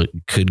what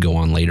could go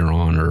on later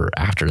on or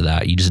after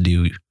that. You just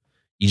do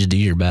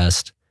your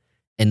best.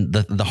 And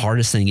the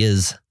hardest thing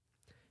is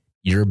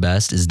your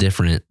best is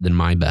different than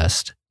my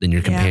best, than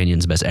your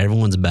companion's best.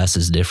 Everyone's best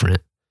is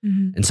different.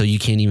 Mm-hmm. And so you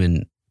can't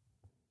even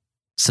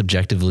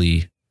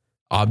objectively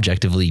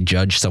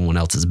judge someone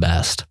else's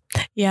best.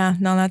 Yeah,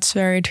 no, that's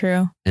very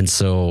true. And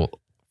so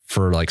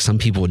for like some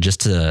people,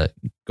 just to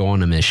go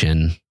on a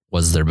mission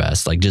was their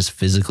best. Like just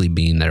physically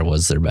being there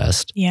was their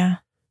best. Yeah.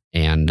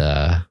 And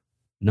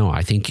no,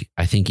 I think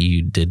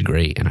you did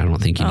great. And I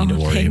don't think you need to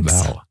worry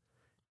about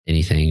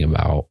anything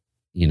about,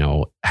 you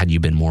know, had you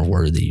been more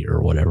worthy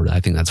or whatever. I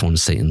think that's one of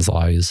Satan's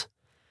lies.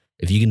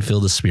 If you can feel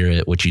the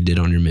Spirit, what you did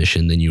on your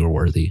mission, then you were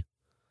worthy.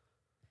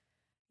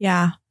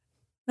 Yeah.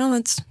 No,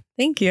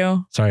 thank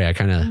you. Sorry, I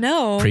kind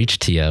of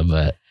preached to you,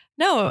 but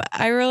no,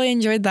 I really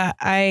enjoyed that.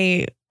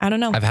 I don't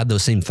know. I've had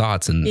those same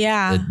thoughts, and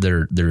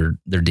they're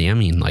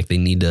damning. Like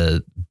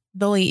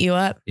they'll eat you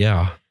up.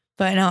 Yeah.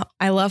 But no,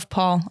 I love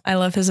Paul. I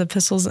love his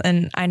epistles,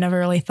 and I never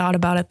really thought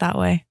about it that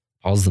way.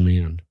 Paul's the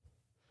man.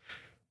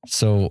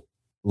 So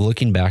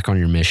looking back on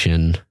your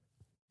mission,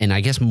 and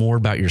I guess more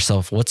about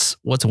yourself, what's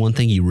one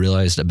thing you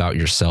realized about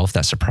yourself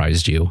that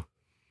surprised you?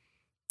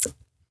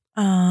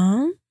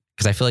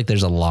 Because I feel like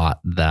there's a lot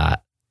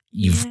that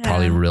you've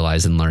probably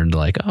realized and learned,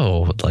 like,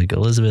 oh, like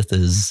Elizabeth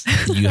is,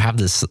 you have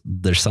this,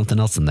 there's something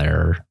else in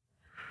there.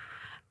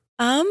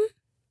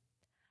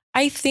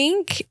 I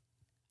think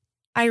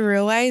I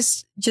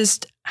realized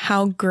just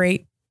how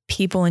great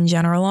people in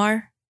general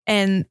are,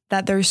 and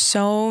that there's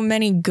so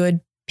many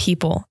good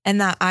people,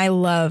 and that I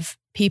love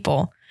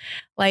people.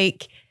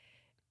 Like,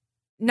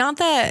 not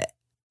that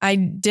I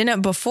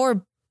didn't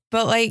before,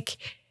 but like,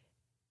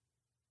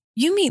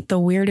 you meet the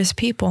weirdest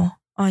people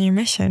on your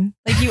mission.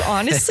 Like, you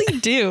honestly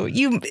do.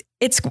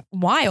 It's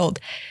wild,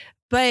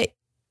 but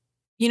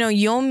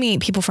you'll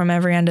meet people from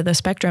every end of the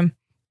spectrum,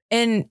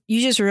 and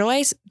you just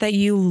realize that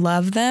you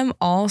love them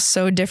all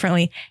so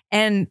differently.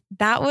 And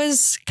that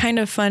was kind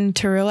of fun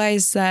to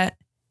realize that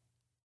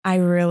I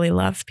really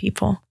love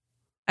people.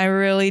 I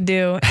really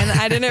do. And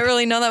I didn't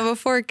really know that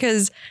before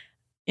because,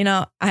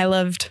 I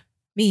loved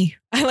me.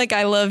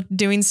 I loved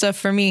doing stuff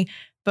for me.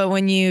 But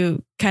when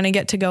you kind of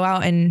get to go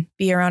out and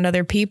be around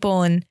other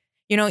people, and,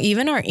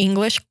 even our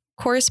English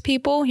course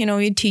people,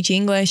 we'd teach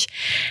English,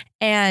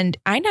 and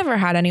I never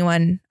had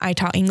anyone I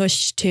taught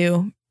English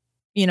to,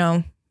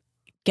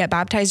 get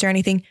baptized or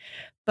anything,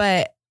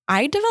 but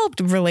I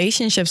developed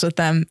relationships with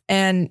them,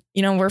 and,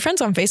 we're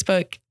friends on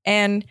Facebook,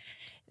 and,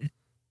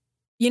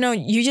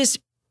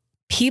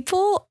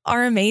 people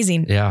are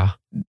amazing. Yeah.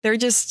 They're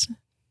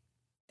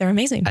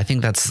amazing. I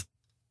think that's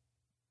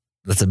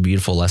a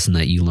beautiful lesson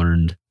that you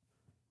learned,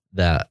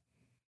 that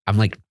I'm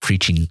like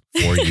preaching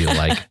for you.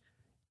 Like,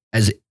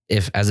 as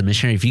a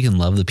missionary, if you can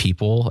love the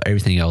people,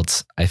 everything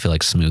else I feel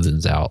like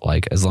smoothens out.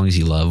 Like, as long as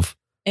you love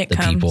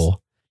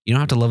people, you don't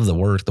have to love the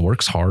work. The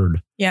work's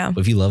hard. Yeah.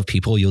 But if you love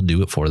people, you'll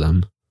do it for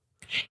them.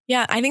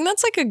 Yeah. I think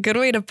that's like a good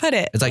way to put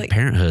it. It's like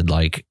parenthood.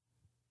 Like,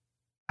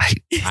 I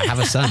have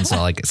a son,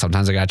 so like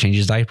sometimes I got to change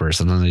his diaper.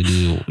 Sometimes I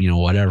do,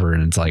 whatever.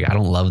 And it's like, I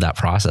don't love that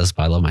process,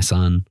 but I love my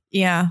son.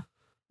 Yeah.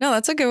 No,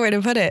 that's a good way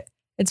to put it.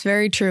 It's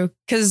very true.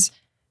 Because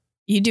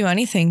you do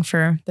anything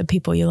for the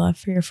people you love,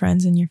 for your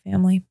friends and your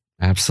family.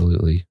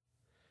 Absolutely.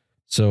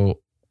 So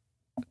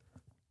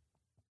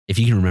if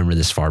you can remember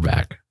this far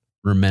back,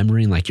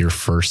 remembering like your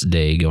first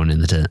day going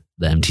into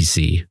the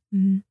MTC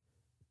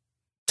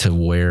to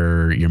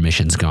where your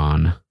mission's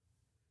gone,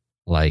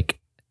 like,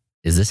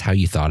 is this how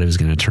you thought it was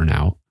going to turn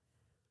out?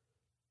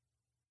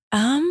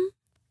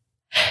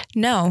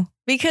 No,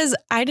 because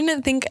I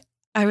didn't think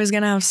I was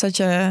going to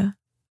have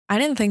I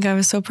didn't think I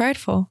was so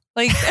prideful.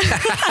 Like,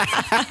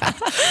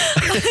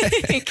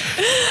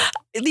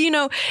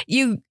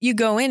 you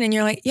go in and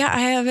you're like, yeah, I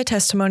have a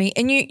testimony.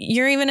 And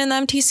you're even in the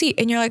MTC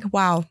and you're like,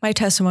 wow, my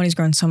testimony's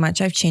grown so much.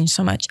 I've changed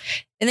so much.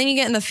 And then you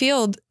get in the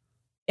field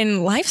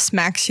and life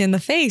smacks you in the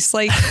face.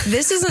 Like,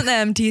 this isn't the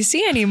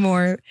MTC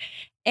anymore.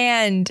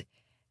 And,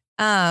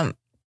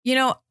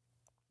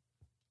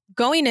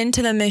 going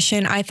into the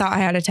mission, I thought I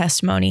had a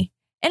testimony,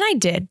 and I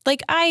did.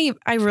 Like, I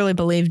really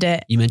believed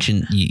it. You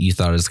mentioned you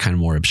thought it was kind of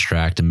more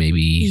abstract and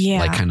maybe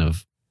like kind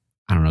of,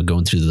 I don't know,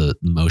 going through the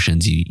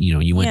motions.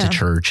 You went to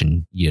church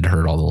and you had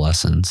heard all the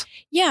lessons.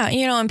 Yeah.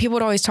 And people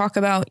would always talk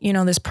about,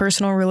 this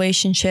personal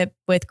relationship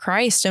with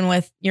Christ and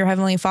with your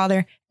Heavenly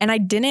Father. And I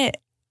didn't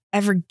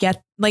ever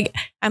get, like,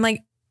 I'm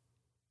like,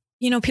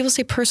 people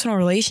say personal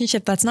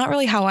relationship. That's not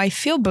really how I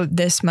feel, but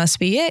this must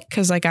be it.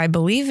 Cause like, I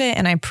believe it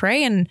and I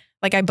pray, and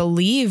like, I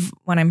believe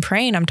when I'm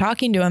praying, I'm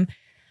talking to him.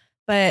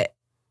 But,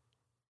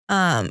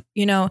 I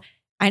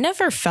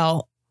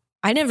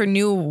never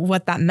knew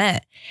what that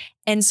meant.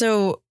 And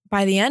so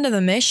by the end of the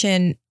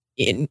mission,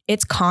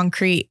 it's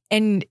concrete.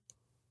 And,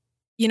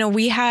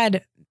 we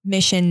had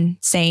mission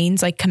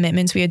sayings, like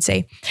commitments we would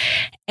say.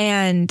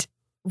 And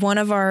one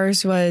of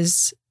ours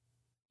was,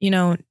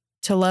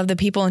 to love the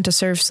people and to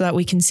serve so that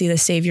we can see the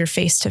Savior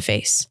face to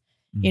face,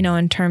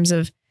 in terms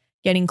of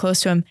getting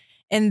close to him.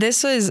 And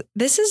this is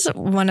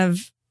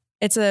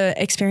it's a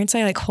experience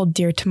I like hold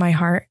dear to my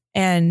heart,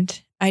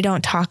 and I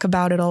don't talk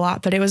about it a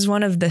lot, but it was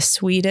one of the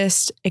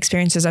sweetest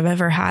experiences I've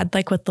ever had,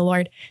 like with the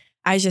Lord.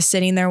 I was just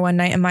sitting there one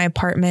night in my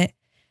apartment.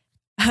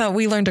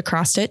 We learned to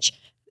cross stitch.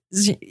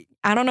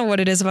 I don't know what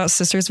it is about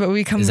sisters, but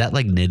is that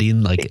like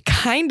knitting? Like,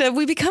 kind of,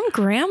 we become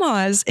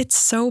grandmas. It's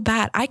so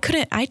bad. I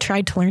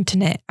tried to learn to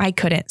knit. I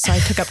couldn't. So I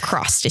took up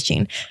cross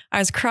stitching. I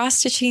was cross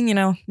stitching,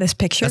 this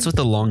picture. That's with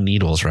the long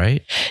needles,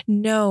 right?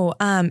 No.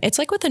 It's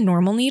like with a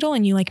normal needle,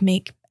 and you like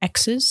make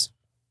X's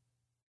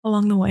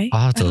along the way.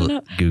 I'll have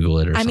to Google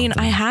it or something. I mean,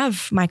 I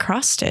have my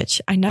cross stitch.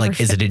 I never.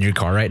 Like, is it in your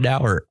car right now,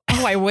 or?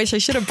 Oh, I wish I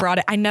should have brought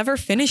it. I never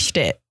finished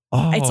it.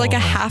 Oh. It's like a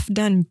half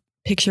done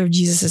picture of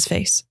Jesus's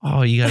face.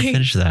 Oh, you got to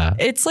finish that.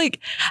 It's like,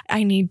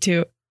 I need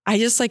to. I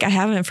just like, I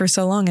haven't for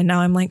so long, and now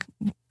I'm like,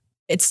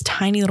 it's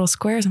tiny little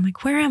squares. I'm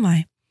like, where am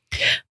I?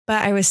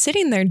 But I was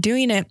sitting there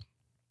doing it,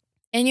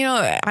 and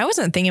I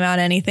wasn't thinking about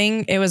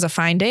anything. It was a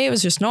fine day. It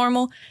was just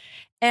normal.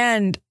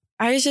 And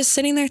I was just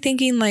sitting there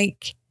thinking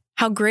like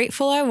how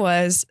grateful I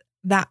was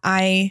that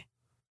I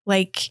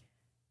like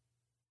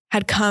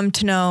had come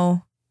to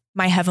know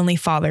my Heavenly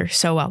Father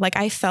so well. Like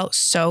I felt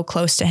so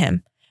close to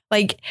him.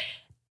 Like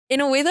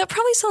in a way that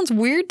probably sounds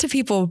weird to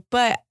people,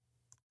 but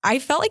I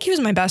felt like he was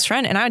my best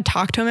friend and I would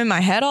talk to him in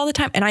my head all the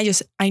time. And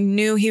I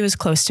knew he was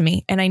close to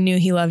me and I knew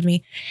he loved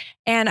me.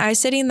 And I was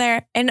sitting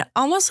there and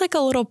almost like a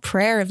little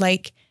prayer,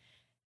 like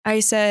I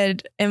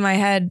said in my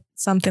head,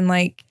 something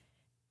like,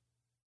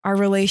 our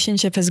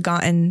relationship has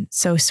gotten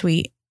so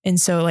sweet and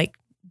so like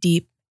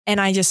deep. And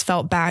I just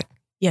felt back,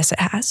 yes, it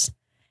has.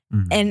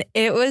 Mm-hmm. And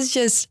it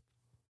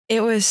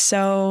was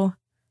so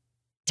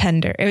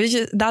tender. It was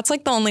just, that's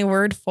like the only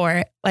word for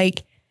it.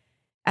 Like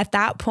at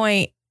that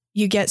point,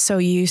 you get so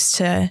used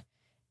to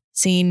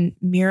seeing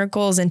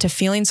miracles and to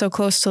feeling so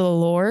close to the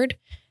Lord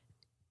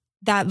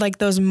that like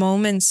those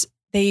moments,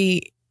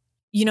 you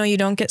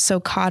don't get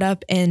so caught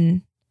up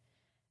in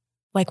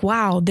like,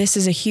 wow, this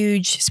is a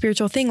huge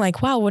spiritual thing.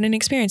 Like, wow, what an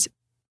experience.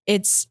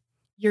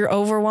 You're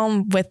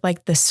overwhelmed with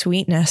like the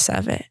sweetness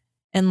of it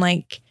and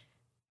like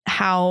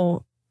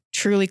how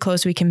truly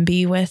close we can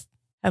be with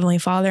Heavenly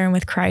Father and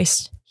with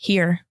Christ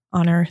here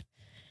on earth.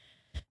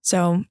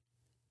 So,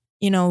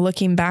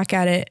 looking back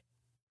at it,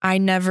 I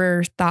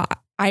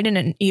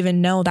didn't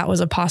even know that was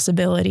a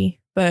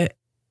possibility, but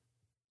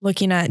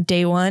looking at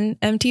day one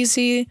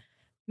MTC,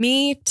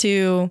 me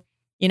to,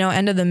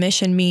 end of the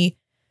mission, me,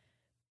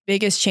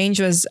 biggest change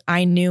was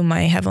I knew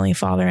my Heavenly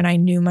Father and I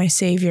knew my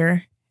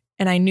Savior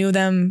and I knew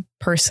them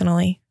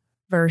personally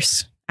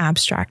versus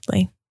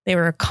abstractly. They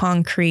were a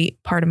concrete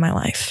part of my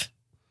life.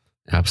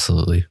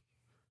 Absolutely.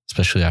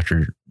 Especially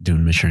after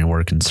doing missionary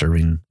work and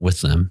serving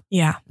with them.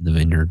 Yeah. In the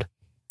vineyard.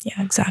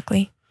 Yeah,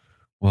 exactly.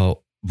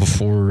 Well,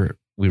 before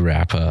we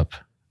wrap up,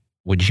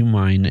 would you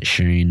mind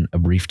sharing a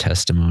brief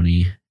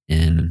testimony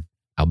in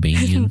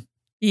Albanian?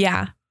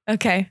 Yeah.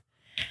 Okay.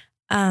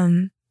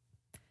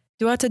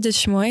 Dua të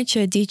dëshmoj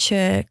që e di që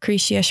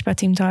Krishti është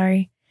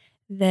patimtari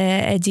dhe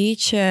e di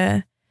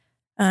që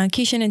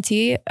kishën e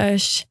tij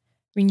është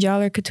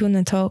ringjallur këtu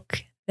në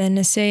tokë dhe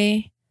nëse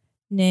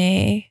ne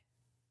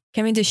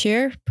kemi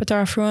dëshirë për të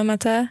ofruar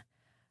atë,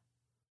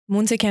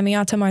 mund të kemi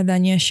atë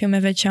marrëdhënie shumë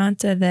e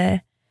veçantë dhe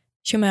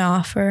shumë e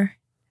afër.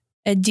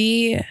 E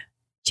di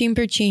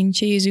 100%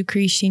 që Jezu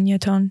Krishti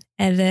jeton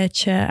edhe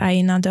që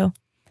ai na do.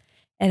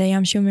 Edhe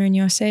jam shumë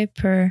mirënjohëse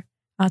për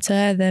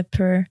atë edhe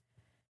për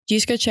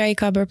gjithë që ai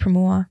ka bërë për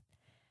mua.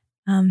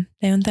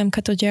 Dhe unë them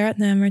këto gjërat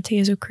në emër të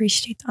Jezu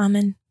Krishtit.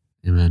 Amen.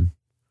 Amen.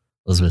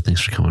 Elizabeth,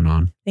 thanks for coming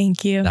on.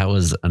 Thank you. That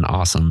was an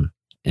awesome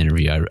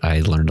interview.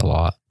 I learned a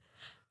lot.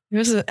 It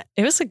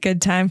was a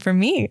good time for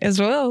me as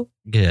well.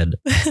 Good.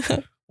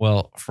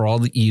 Well, for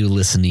all of you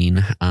listening,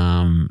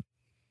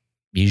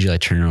 usually I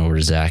turn it over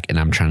to Zach and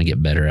I'm trying to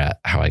get better at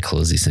how I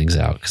close these things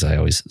out because I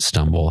always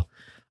stumble.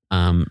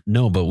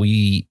 No, but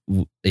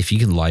if you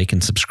can like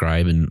and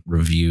subscribe and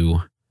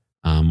review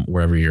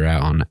wherever you're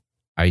at on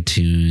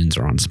iTunes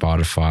or on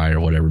Spotify or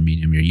whatever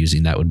medium you're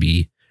using, that would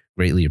be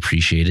greatly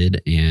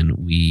appreciated. And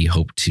we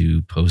hope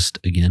to post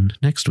again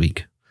next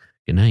week.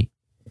 Good night.